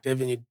attractive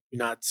and you're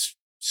not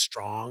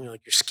strong,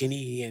 like you're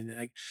skinny and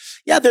like,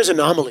 there's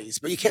anomalies,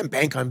 but you can't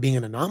bank on being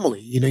an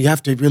anomaly. You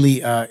have to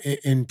really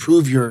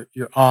improve your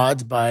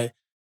odds by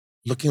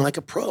looking like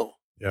a pro.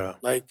 Yeah.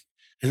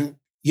 And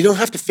you don't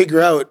have to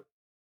figure out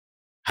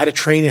how to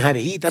train and how to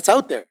eat. That's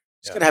out there. You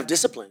just got to have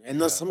discipline.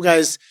 And some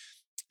guys,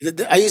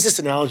 I use this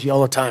analogy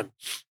all the time.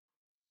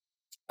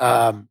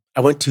 I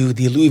went to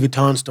the Louis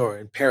Vuitton store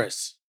in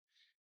Paris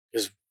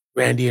because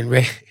Randy and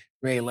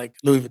Ray like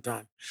Louis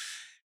Vuitton.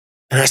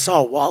 And I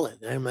saw a wallet.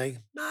 And I'm like,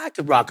 I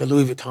could rock a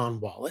Louis Vuitton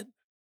wallet.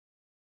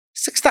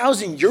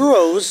 6,000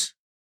 euros.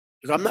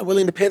 I'm not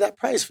willing to pay that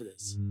price for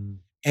this.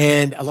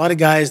 And a lot of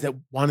guys that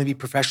want to be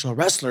professional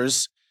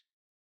wrestlers,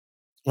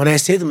 when I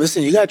say to them,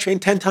 listen, you got to train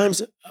 10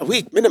 times a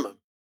week minimum,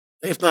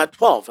 if not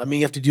 12. I mean,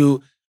 you have to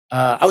do,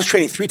 I was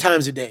training 3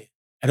 times a day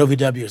at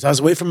OVW. So I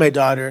was away from my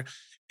daughter.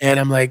 And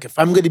I'm like, if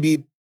I'm going to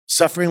be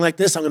suffering like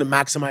this, I'm going to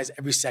maximize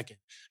every second.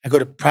 I go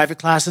to private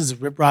classes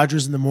at Rip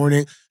Rogers in the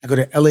morning. I go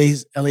to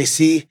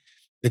LAC,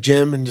 the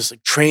gym, and just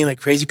like train like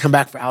crazy. Come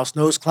back for Al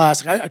Snow's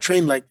class. I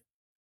trained like,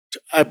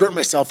 I burnt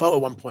myself out at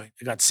one point.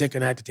 I got sick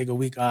and I had to take a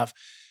week off.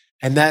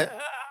 And that,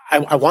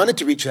 I wanted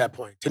to reach that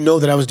point, to know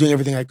that I was doing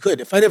everything I could.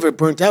 If I never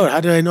burnt out,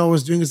 how did I know I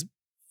was doing as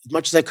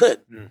much as I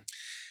could?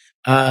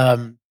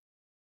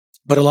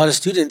 But a lot of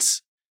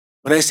students,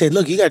 when I say,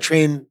 look, you got to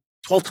train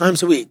 12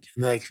 times a week,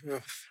 and they're like,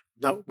 I'm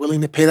not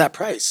willing to pay that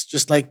price,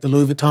 just like the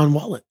Louis Vuitton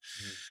wallet.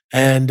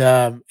 And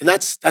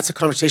that's a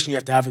conversation you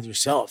have to have with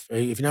yourself.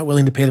 Right? If you're not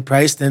willing to pay the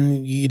price,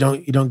 then you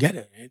don't get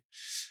it. Right?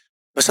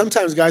 But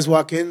sometimes guys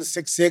walk in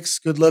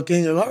 6'6", good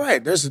looking, and all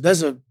right, there's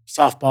a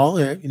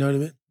softball. Right? You know what I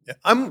mean? Yeah,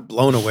 I'm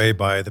blown away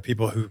by the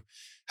people who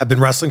have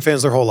been wrestling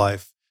fans their whole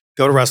life,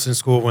 go to wrestling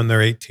school when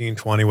they're 18,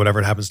 20, whatever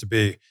it happens to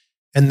be,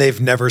 and they've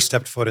never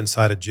stepped foot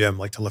inside a gym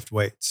like to lift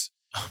weights.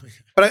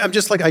 But I'm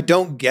just like, I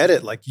don't get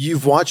it. Like,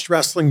 you've watched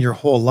wrestling your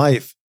whole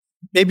life.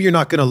 Maybe you're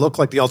not going to look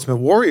like the Ultimate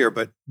Warrior,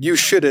 but you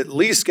should at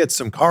least get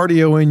some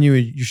cardio in you.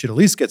 You should at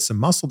least get some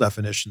muscle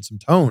definition, some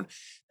tone.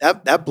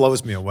 That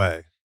blows me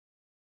away.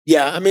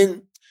 Yeah, I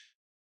mean,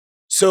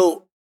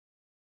 so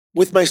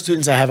with my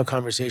students, I have a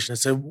conversation. I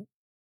said,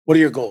 what are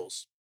your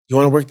goals? You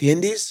want to work the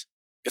indies?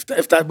 If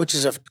that, which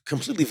is a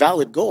completely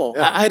valid goal.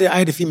 Yeah. I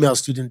had a female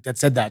student that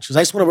said that. She goes,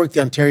 I just want to work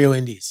the Ontario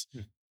indies.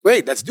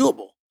 Great, that's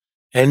doable.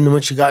 And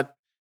when she got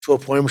to a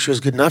point where she was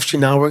good enough, she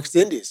now works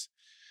the indies.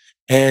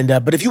 And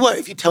but if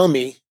you tell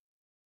me,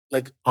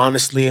 like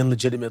honestly and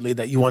legitimately,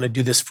 that you want to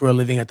do this for a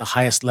living at the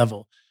highest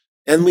level,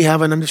 then we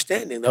have an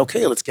understanding.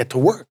 Okay, let's get to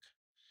work.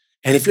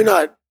 And if you're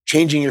not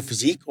changing your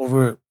physique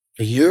over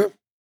a year,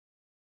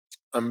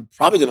 I'm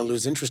probably going to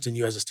lose interest in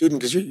you as a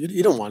student because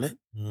you don't want it.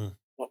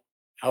 Well,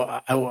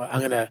 I'm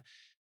going to,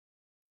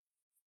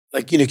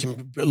 like, you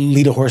can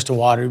lead a horse to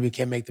water, we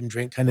can't make them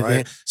drink, kind of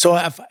thing. So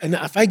if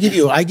I give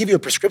you a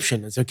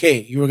prescription, it's okay.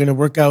 You are going to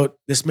work out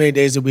this many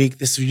days a week.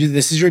 This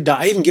is your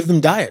diet. I even give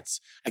them diets.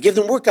 I give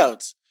them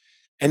workouts.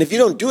 And if you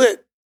don't do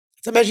it,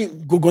 let's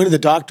imagine going to the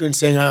doctor and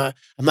saying, I'm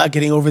not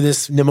getting over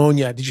this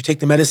pneumonia. Did you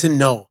take the medicine?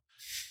 No.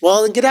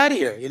 Well, then get out of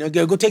here.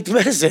 Go take the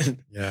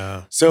medicine.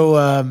 Yeah.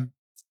 So,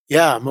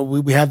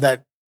 we have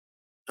that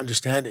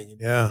understanding.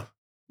 Yeah.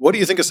 What do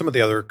you think of some of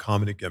the other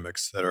comedy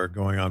gimmicks that are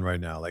going on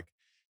right now? Like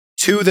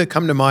Two that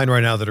come to mind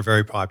right now that are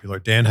very popular,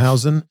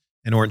 Danhausen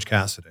and Orange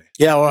Cassidy.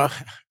 Yeah, well,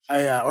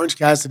 Orange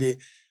Cassidy,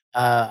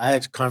 I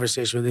had a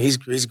conversation with him.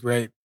 He's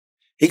great.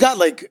 He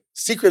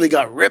secretly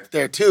got ripped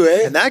there too,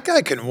 eh? And that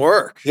guy can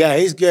work. Yeah,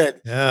 he's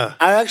good. Yeah.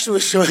 I actually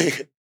was showing,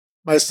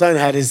 my son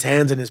had his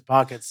hands in his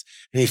pockets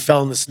and he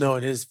fell in the snow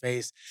in his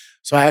face.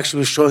 So I actually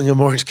was showing him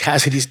Orange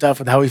Cassidy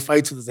stuff and how he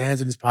fights with his hands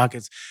in his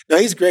pockets. No,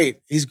 he's great.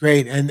 He's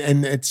great. And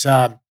it's,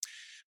 the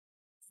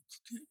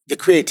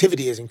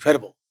creativity is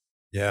incredible.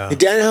 Yeah. And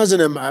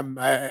Danhausen,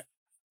 I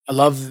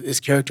love his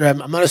character.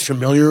 I'm not as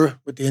familiar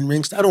with the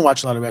in-ring stuff. I don't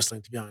watch a lot of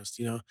wrestling, to be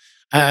honest.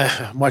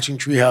 I'm watching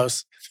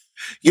Treehouse.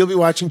 You'll be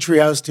watching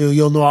Treehouse too.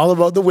 You'll know all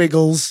about the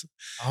Wiggles.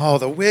 Oh,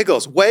 the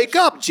Wiggles. Wake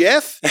up,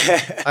 Jeff.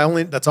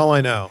 That's all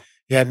I know.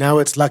 Yeah, now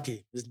it's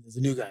Lucky. There's a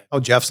new guy.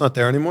 Oh, Jeff's not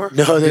there anymore?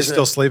 No, he's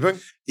still sleeping?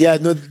 Yeah,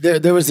 no,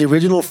 there was the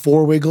original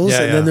 4 Wiggles,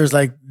 and then there's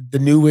like the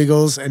new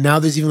Wiggles, and now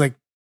there's even like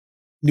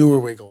newer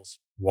Wiggles.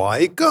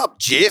 Wake up,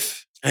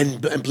 Jeff.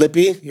 And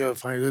Blippy.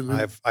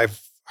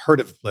 I've heard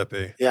of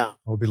Blippy. Yeah.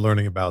 We'll be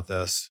learning about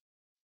this.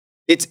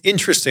 It's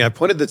interesting. I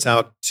pointed this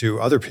out to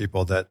other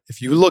people that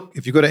if you go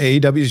to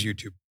AEW's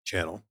YouTube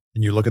channel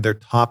and you look at their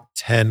top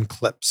 10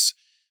 clips,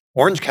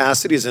 Orange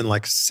Cassidy is in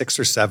like 6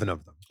 or 7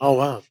 of them. Oh,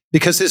 wow.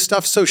 Because his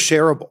stuff's so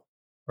shareable,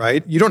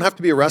 right? You don't have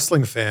to be a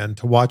wrestling fan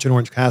to watch an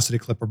Orange Cassidy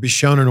clip or be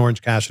shown an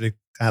Orange Cassidy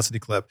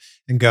clip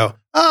and go,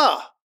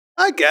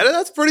 I get it.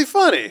 That's pretty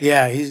funny.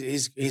 Yeah,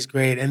 he's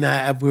great.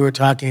 And we were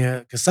talking,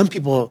 because some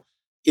people,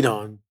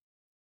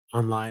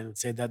 online would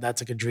say that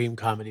that's like a dream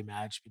comedy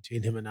match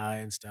between him and I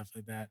and stuff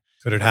like that.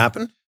 Could it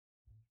happen?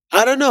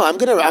 I don't know. I'm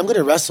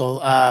gonna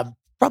wrestle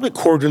probably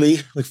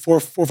quarterly, like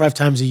 4 or 5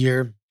 times a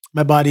year.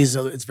 My body's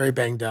it's very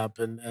banged up,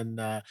 and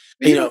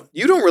you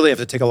don't really have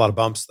to take a lot of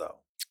bumps though.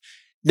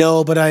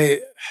 No, but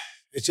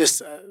it's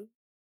just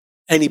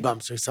any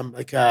bumps or some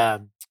like I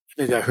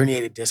got a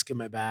herniated disc in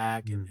my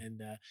back,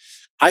 and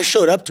I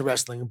showed up to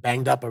wrestling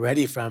banged up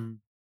already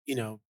from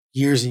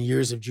years and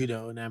years of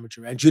judo and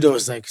amateur. And judo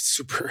is like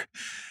super.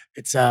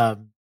 It's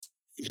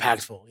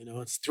impactful,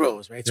 it's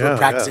throws, right? So we're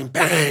practicing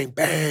bang,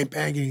 bang,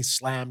 bang, getting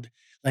slammed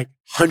like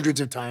hundreds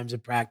of times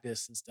in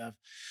practice and stuff.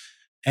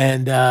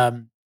 And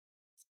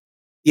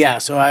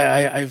so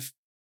I've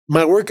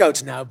my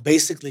workouts now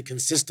basically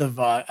consist of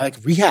like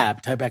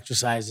rehab type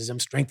exercises. I'm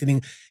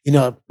strengthening,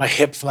 my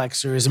hip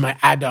flexors and my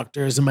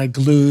adductors and my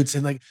glutes,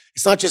 and like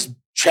it's not just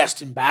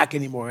chest and back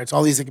anymore. It's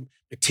all these like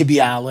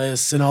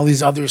tibialis and all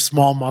these other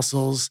small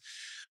muscles.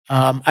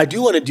 I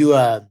do want to do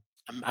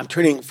I'm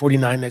turning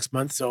 49 next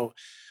month, so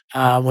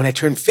when I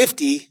turn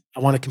 50, I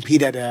want to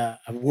compete at a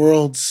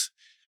world's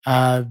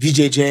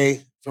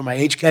VJJ for my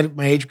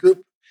age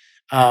group.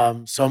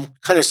 So I'm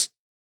kind of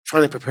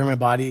trying to prepare my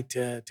body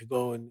to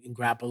go and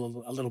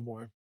grapple a little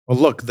more. Well,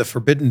 look, the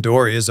forbidden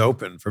door is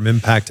open from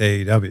Impact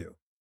AEW.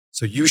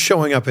 So you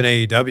showing up in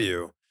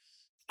AEW,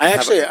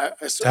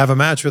 to have a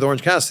match with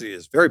Orange Cassidy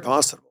is very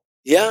possible.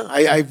 Yeah,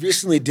 I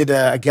recently did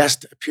a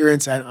guest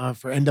appearance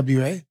for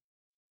NWA.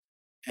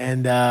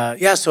 And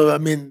so I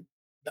mean,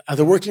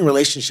 the working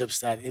relationships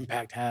that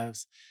Impact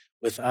has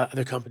with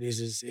other companies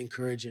is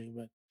encouraging,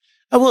 but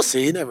I will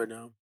see. You never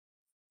know.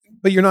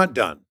 But you're not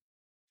done.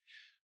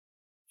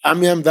 I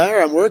mean, I'm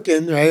there. I'm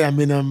working, right? I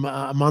mean, I'm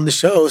on the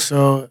show,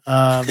 so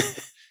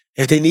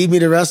if they need me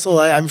to wrestle,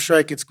 I'm sure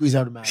I could squeeze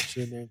out a match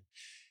in there.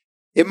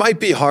 It might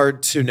be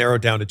hard to narrow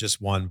down to just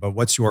one, but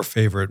what's your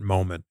favorite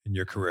moment in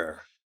your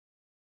career?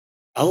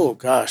 Oh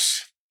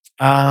gosh,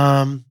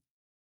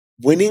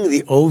 winning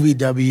the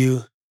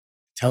OVW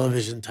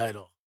television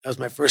title. That was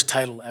my first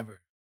title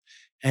ever,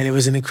 and it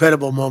was an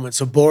incredible moment.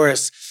 So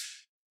Boris,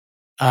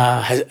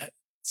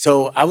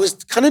 so I was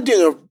kind of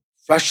doing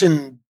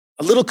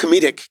a little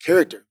comedic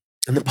character,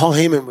 and then Paul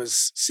Heyman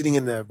was sitting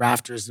in the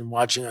rafters and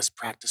watching us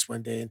practice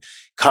one day, and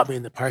caught me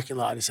in the parking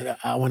lot. He said,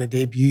 "I want to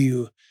debut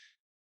you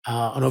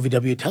on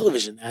OVW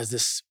television as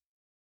this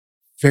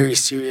very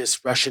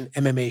serious Russian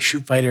MMA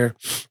shoot fighter.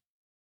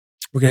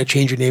 We're going to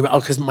change your name."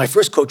 Because my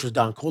first coach was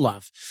Don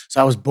Koloff.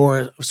 So I was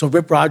Boris. So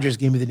Rip Rogers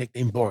gave me the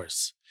nickname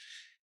Boris.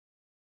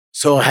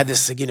 So I had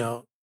this,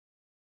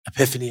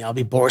 epiphany. I'll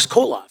be Boris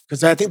Koloff.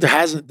 Because I think there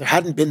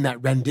hadn't been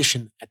that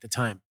rendition at the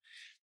time.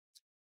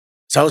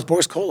 So I was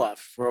Boris Koloff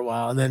for a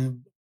while. And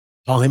then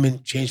Paul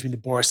Heyman changed me to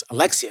Boris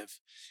Alexiev.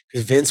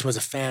 Because Vince was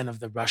a fan of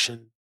the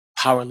Russian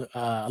power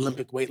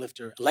Olympic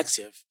weightlifter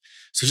Alexiev.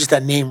 So just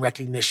that name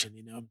recognition,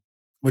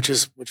 which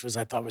was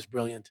I thought was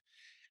brilliant.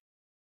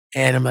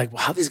 And I'm like,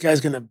 well, how are these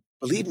guys going to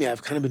believe me?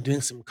 I've kind of been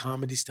doing some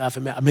comedy stuff.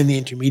 I'm in the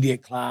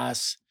intermediate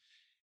class.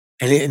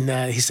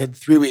 And he said,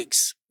 3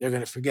 weeks, they're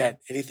going to forget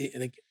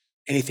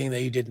anything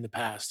that you did in the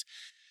past.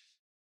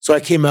 So I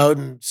came out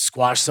and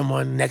squashed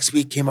someone. Next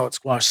week came out,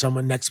 squashed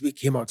someone. Next week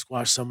came out,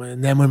 squashed someone.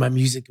 And then when my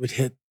music would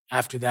hit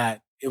after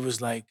that, it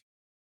was like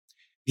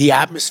the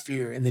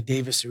atmosphere in the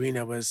Davis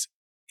Arena was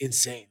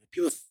insane.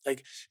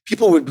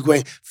 People would be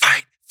going,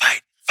 fight,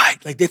 fight,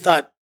 fight. Like they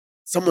thought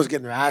someone was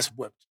getting their ass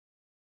whipped.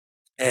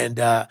 And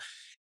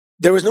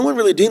there was no one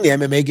really doing the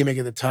MMA gimmick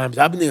at the time.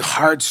 I've been doing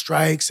hard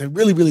strikes and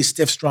really, really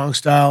stiff, strong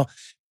style.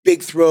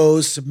 big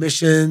throws,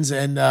 submissions,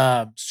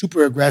 and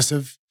super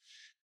aggressive.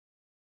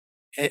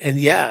 And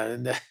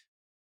I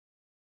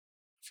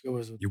forget what it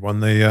was. You won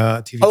the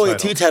TV Oh, title. yeah,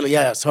 TV title,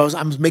 yeah. So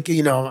I'm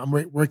making, I'm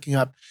working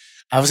up.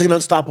 I was like an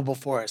unstoppable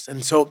force.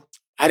 And so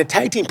I had a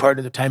tag team partner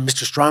at the time,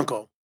 Mr.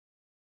 Stronco.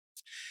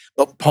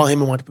 But Paul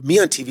Heyman wanted to put me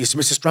on TV, so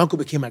Mr. Stronco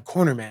became my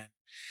corner man.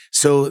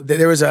 So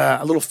there was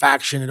a little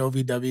faction at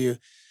OVW.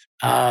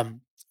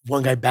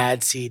 One guy,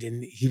 Bad Seed,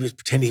 and he was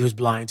pretending he was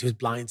blind. So he was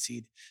Blind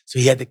Seed. So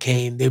he had the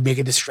cane. They would make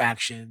a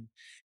distraction.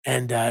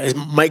 And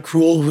Mike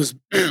Cruel, who was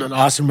an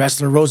awesome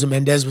wrestler, Rosa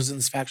Mendez was in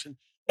this faction.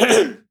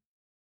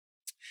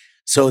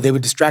 So they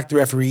would distract the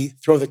referee,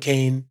 throw the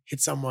cane, hit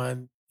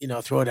someone,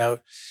 throw it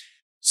out.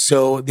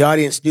 So the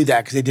audience knew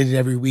that because they did it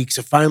every week.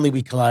 So finally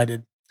we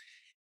collided.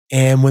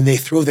 And when they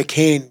throw the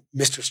cane,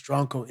 Mr.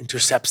 Stronco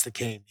intercepts the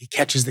cane. He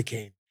catches the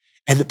cane.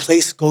 And the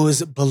place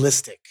goes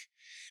ballistic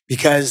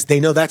because they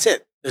know that's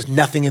it. There's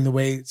nothing in the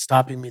way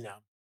stopping me now.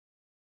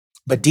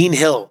 But Dean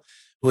Hill,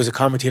 who was a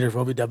commentator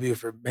for OVW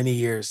for many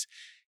years,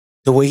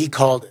 the way he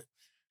called it,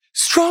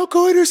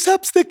 Stronco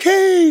intercepts the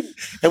cane.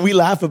 And we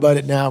laugh about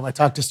it now. I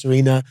talked to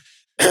Serena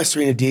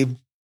Deeb,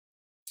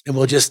 and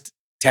we'll just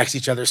text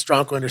each other,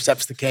 Stronco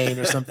intercepts the cane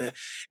or something.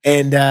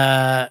 And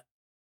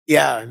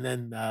and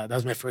then that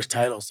was my first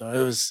title. So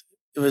it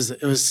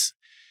was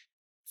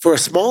for a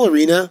small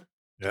arena,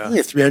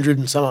 only 300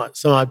 and some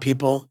odd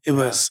people. It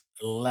was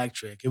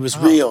electric. It was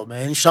real,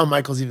 man. Shawn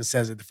Michaels even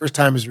says it. The first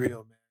time is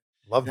real, man.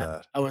 Love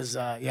that. I was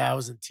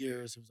in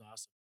tears. It was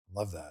awesome.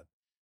 Love that.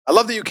 I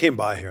love that you came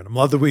by here, and I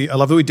love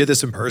that we did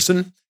this in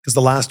person because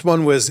the last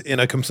one was in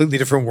a completely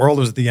different world.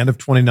 It was at the end of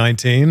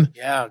 2019.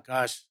 Yeah,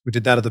 gosh. We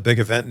did that at the big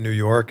event in New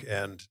York,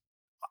 and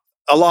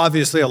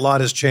obviously a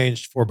lot has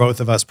changed for both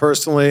of us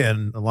personally,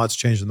 and a lot's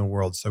changed in the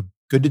world. So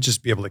good to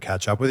just be able to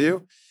catch up with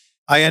you.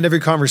 I end every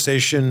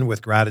conversation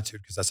with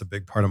gratitude because that's a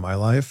big part of my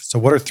life. So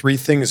what are 3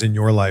 things in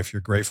your life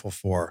you're grateful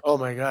for? Oh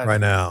my God.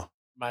 Right now?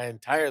 My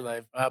entire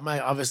life.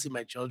 Obviously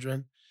my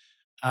children.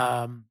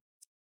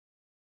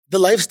 The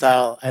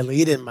lifestyle I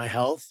lead in, my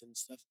health and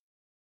stuff.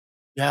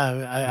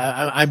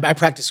 Yeah, I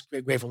practice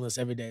gratefulness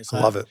every day. So I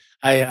love it.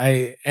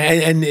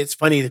 And it's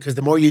funny because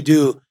the more you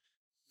do,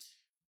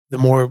 the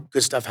more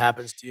good stuff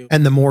happens to you.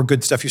 And the more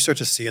good stuff you start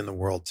to see in the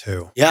world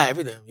too. Yeah,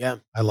 everything. Yeah.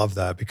 I love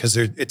that because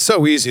it's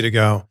so easy to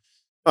go,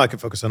 I can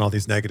focus on all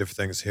these negative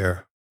things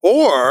here.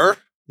 Or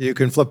you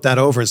can flip that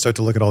over and start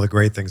to look at all the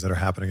great things that are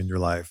happening in your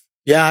life.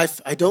 Yeah,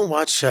 I don't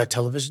watch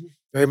television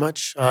very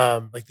much.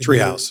 Like the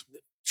Treehouse.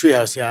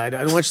 Treehouse, yeah. I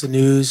don't watch the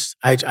news.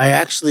 I'm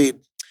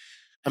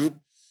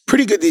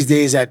pretty good these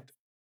days at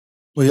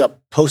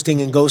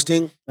posting and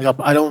ghosting. Like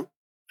I don't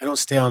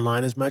stay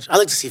online as much. I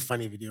like to see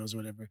funny videos or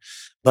whatever.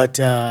 But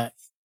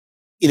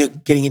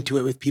getting into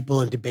it with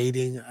people and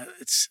debating,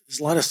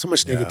 there's so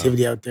much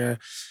negativity out there,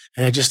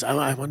 and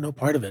I want no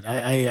part of it.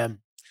 I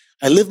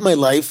live my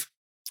life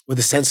with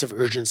a sense of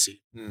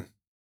urgency.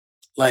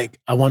 Like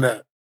I want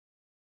to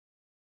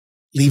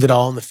leave it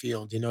all in the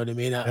field. You know what I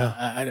mean?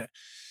 Yeah.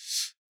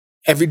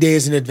 Every day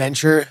is an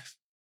adventure.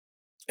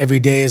 Every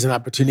day is an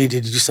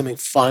opportunity to do something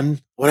fun.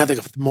 I want to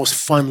have the most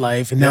fun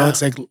life. And now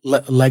it's like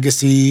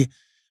legacy.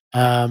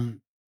 My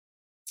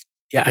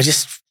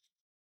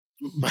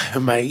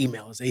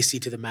email is AC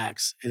to the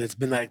max. And it's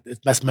been like,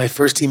 that's my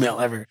first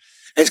email ever. And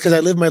it's because I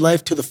live my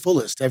life to the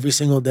fullest every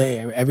single day,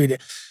 every day.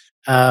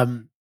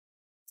 Even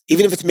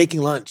if it's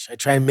making lunch, I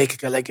try and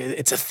make it like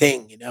it's a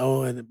thing,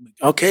 and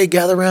okay,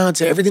 gather around.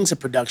 So everything's a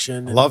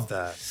production. I love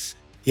that.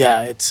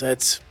 Yeah,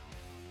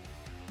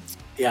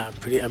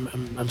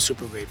 I'm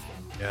super grateful.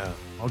 Yeah.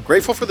 Well,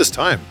 grateful for this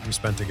time we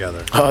spent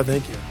together. Oh,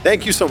 thank you.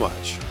 Thank you so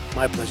much.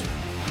 My pleasure.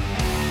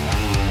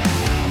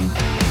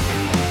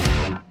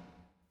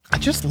 I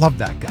just love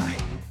that guy.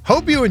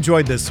 Hope you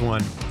enjoyed this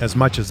one as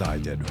much as I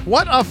did.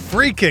 What a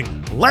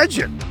freaking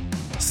legend.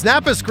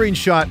 Snap a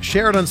screenshot,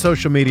 share it on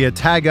social media,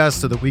 tag us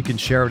so that we can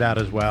share it out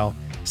as well.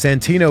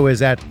 Santino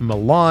is at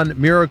Milan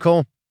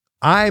Miracle.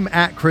 I'm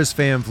at Chris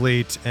Van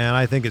Vliet, and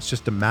I think it's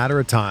just a matter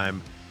of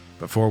time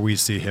before we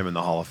see him in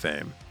the Hall of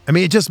Fame. I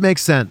mean, it just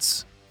makes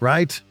sense,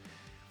 right?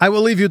 I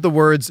will leave you with the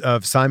words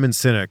of Simon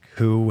Sinek,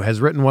 who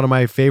has written one of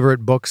my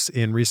favorite books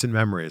in recent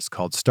memories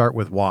called Start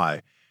With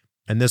Why.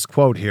 And this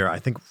quote here, I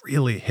think,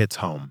 really hits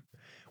home.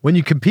 When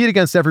you compete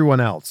against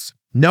everyone else,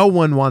 no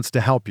one wants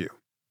to help you.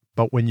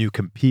 But when you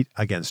compete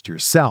against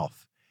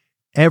yourself,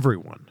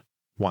 everyone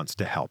wants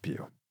to help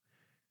you.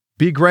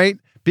 Be great.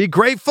 Be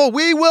grateful.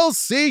 We will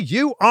see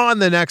you on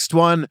the next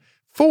one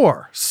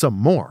for some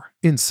more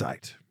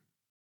insight.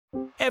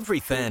 Every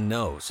fan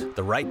knows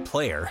the right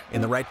player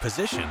in the right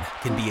position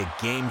can be a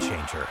game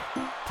changer.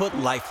 Put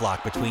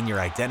LifeLock between your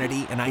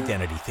identity and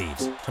identity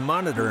thieves to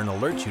monitor and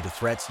alert you to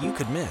threats you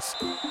could miss.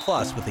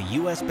 Plus, with a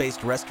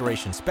U.S.-based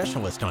restoration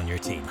specialist on your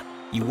team,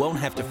 you won't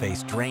have to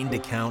face drained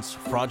accounts,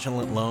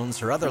 fraudulent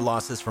loans, or other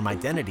losses from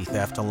identity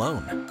theft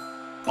alone.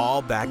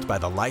 All backed by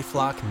the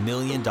LifeLock $1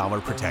 Million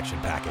Protection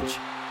Package.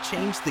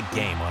 Change the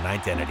game on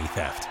identity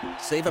theft.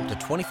 Save up to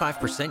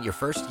 25% your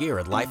first year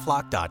at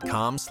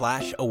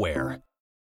LifeLock.com/aware.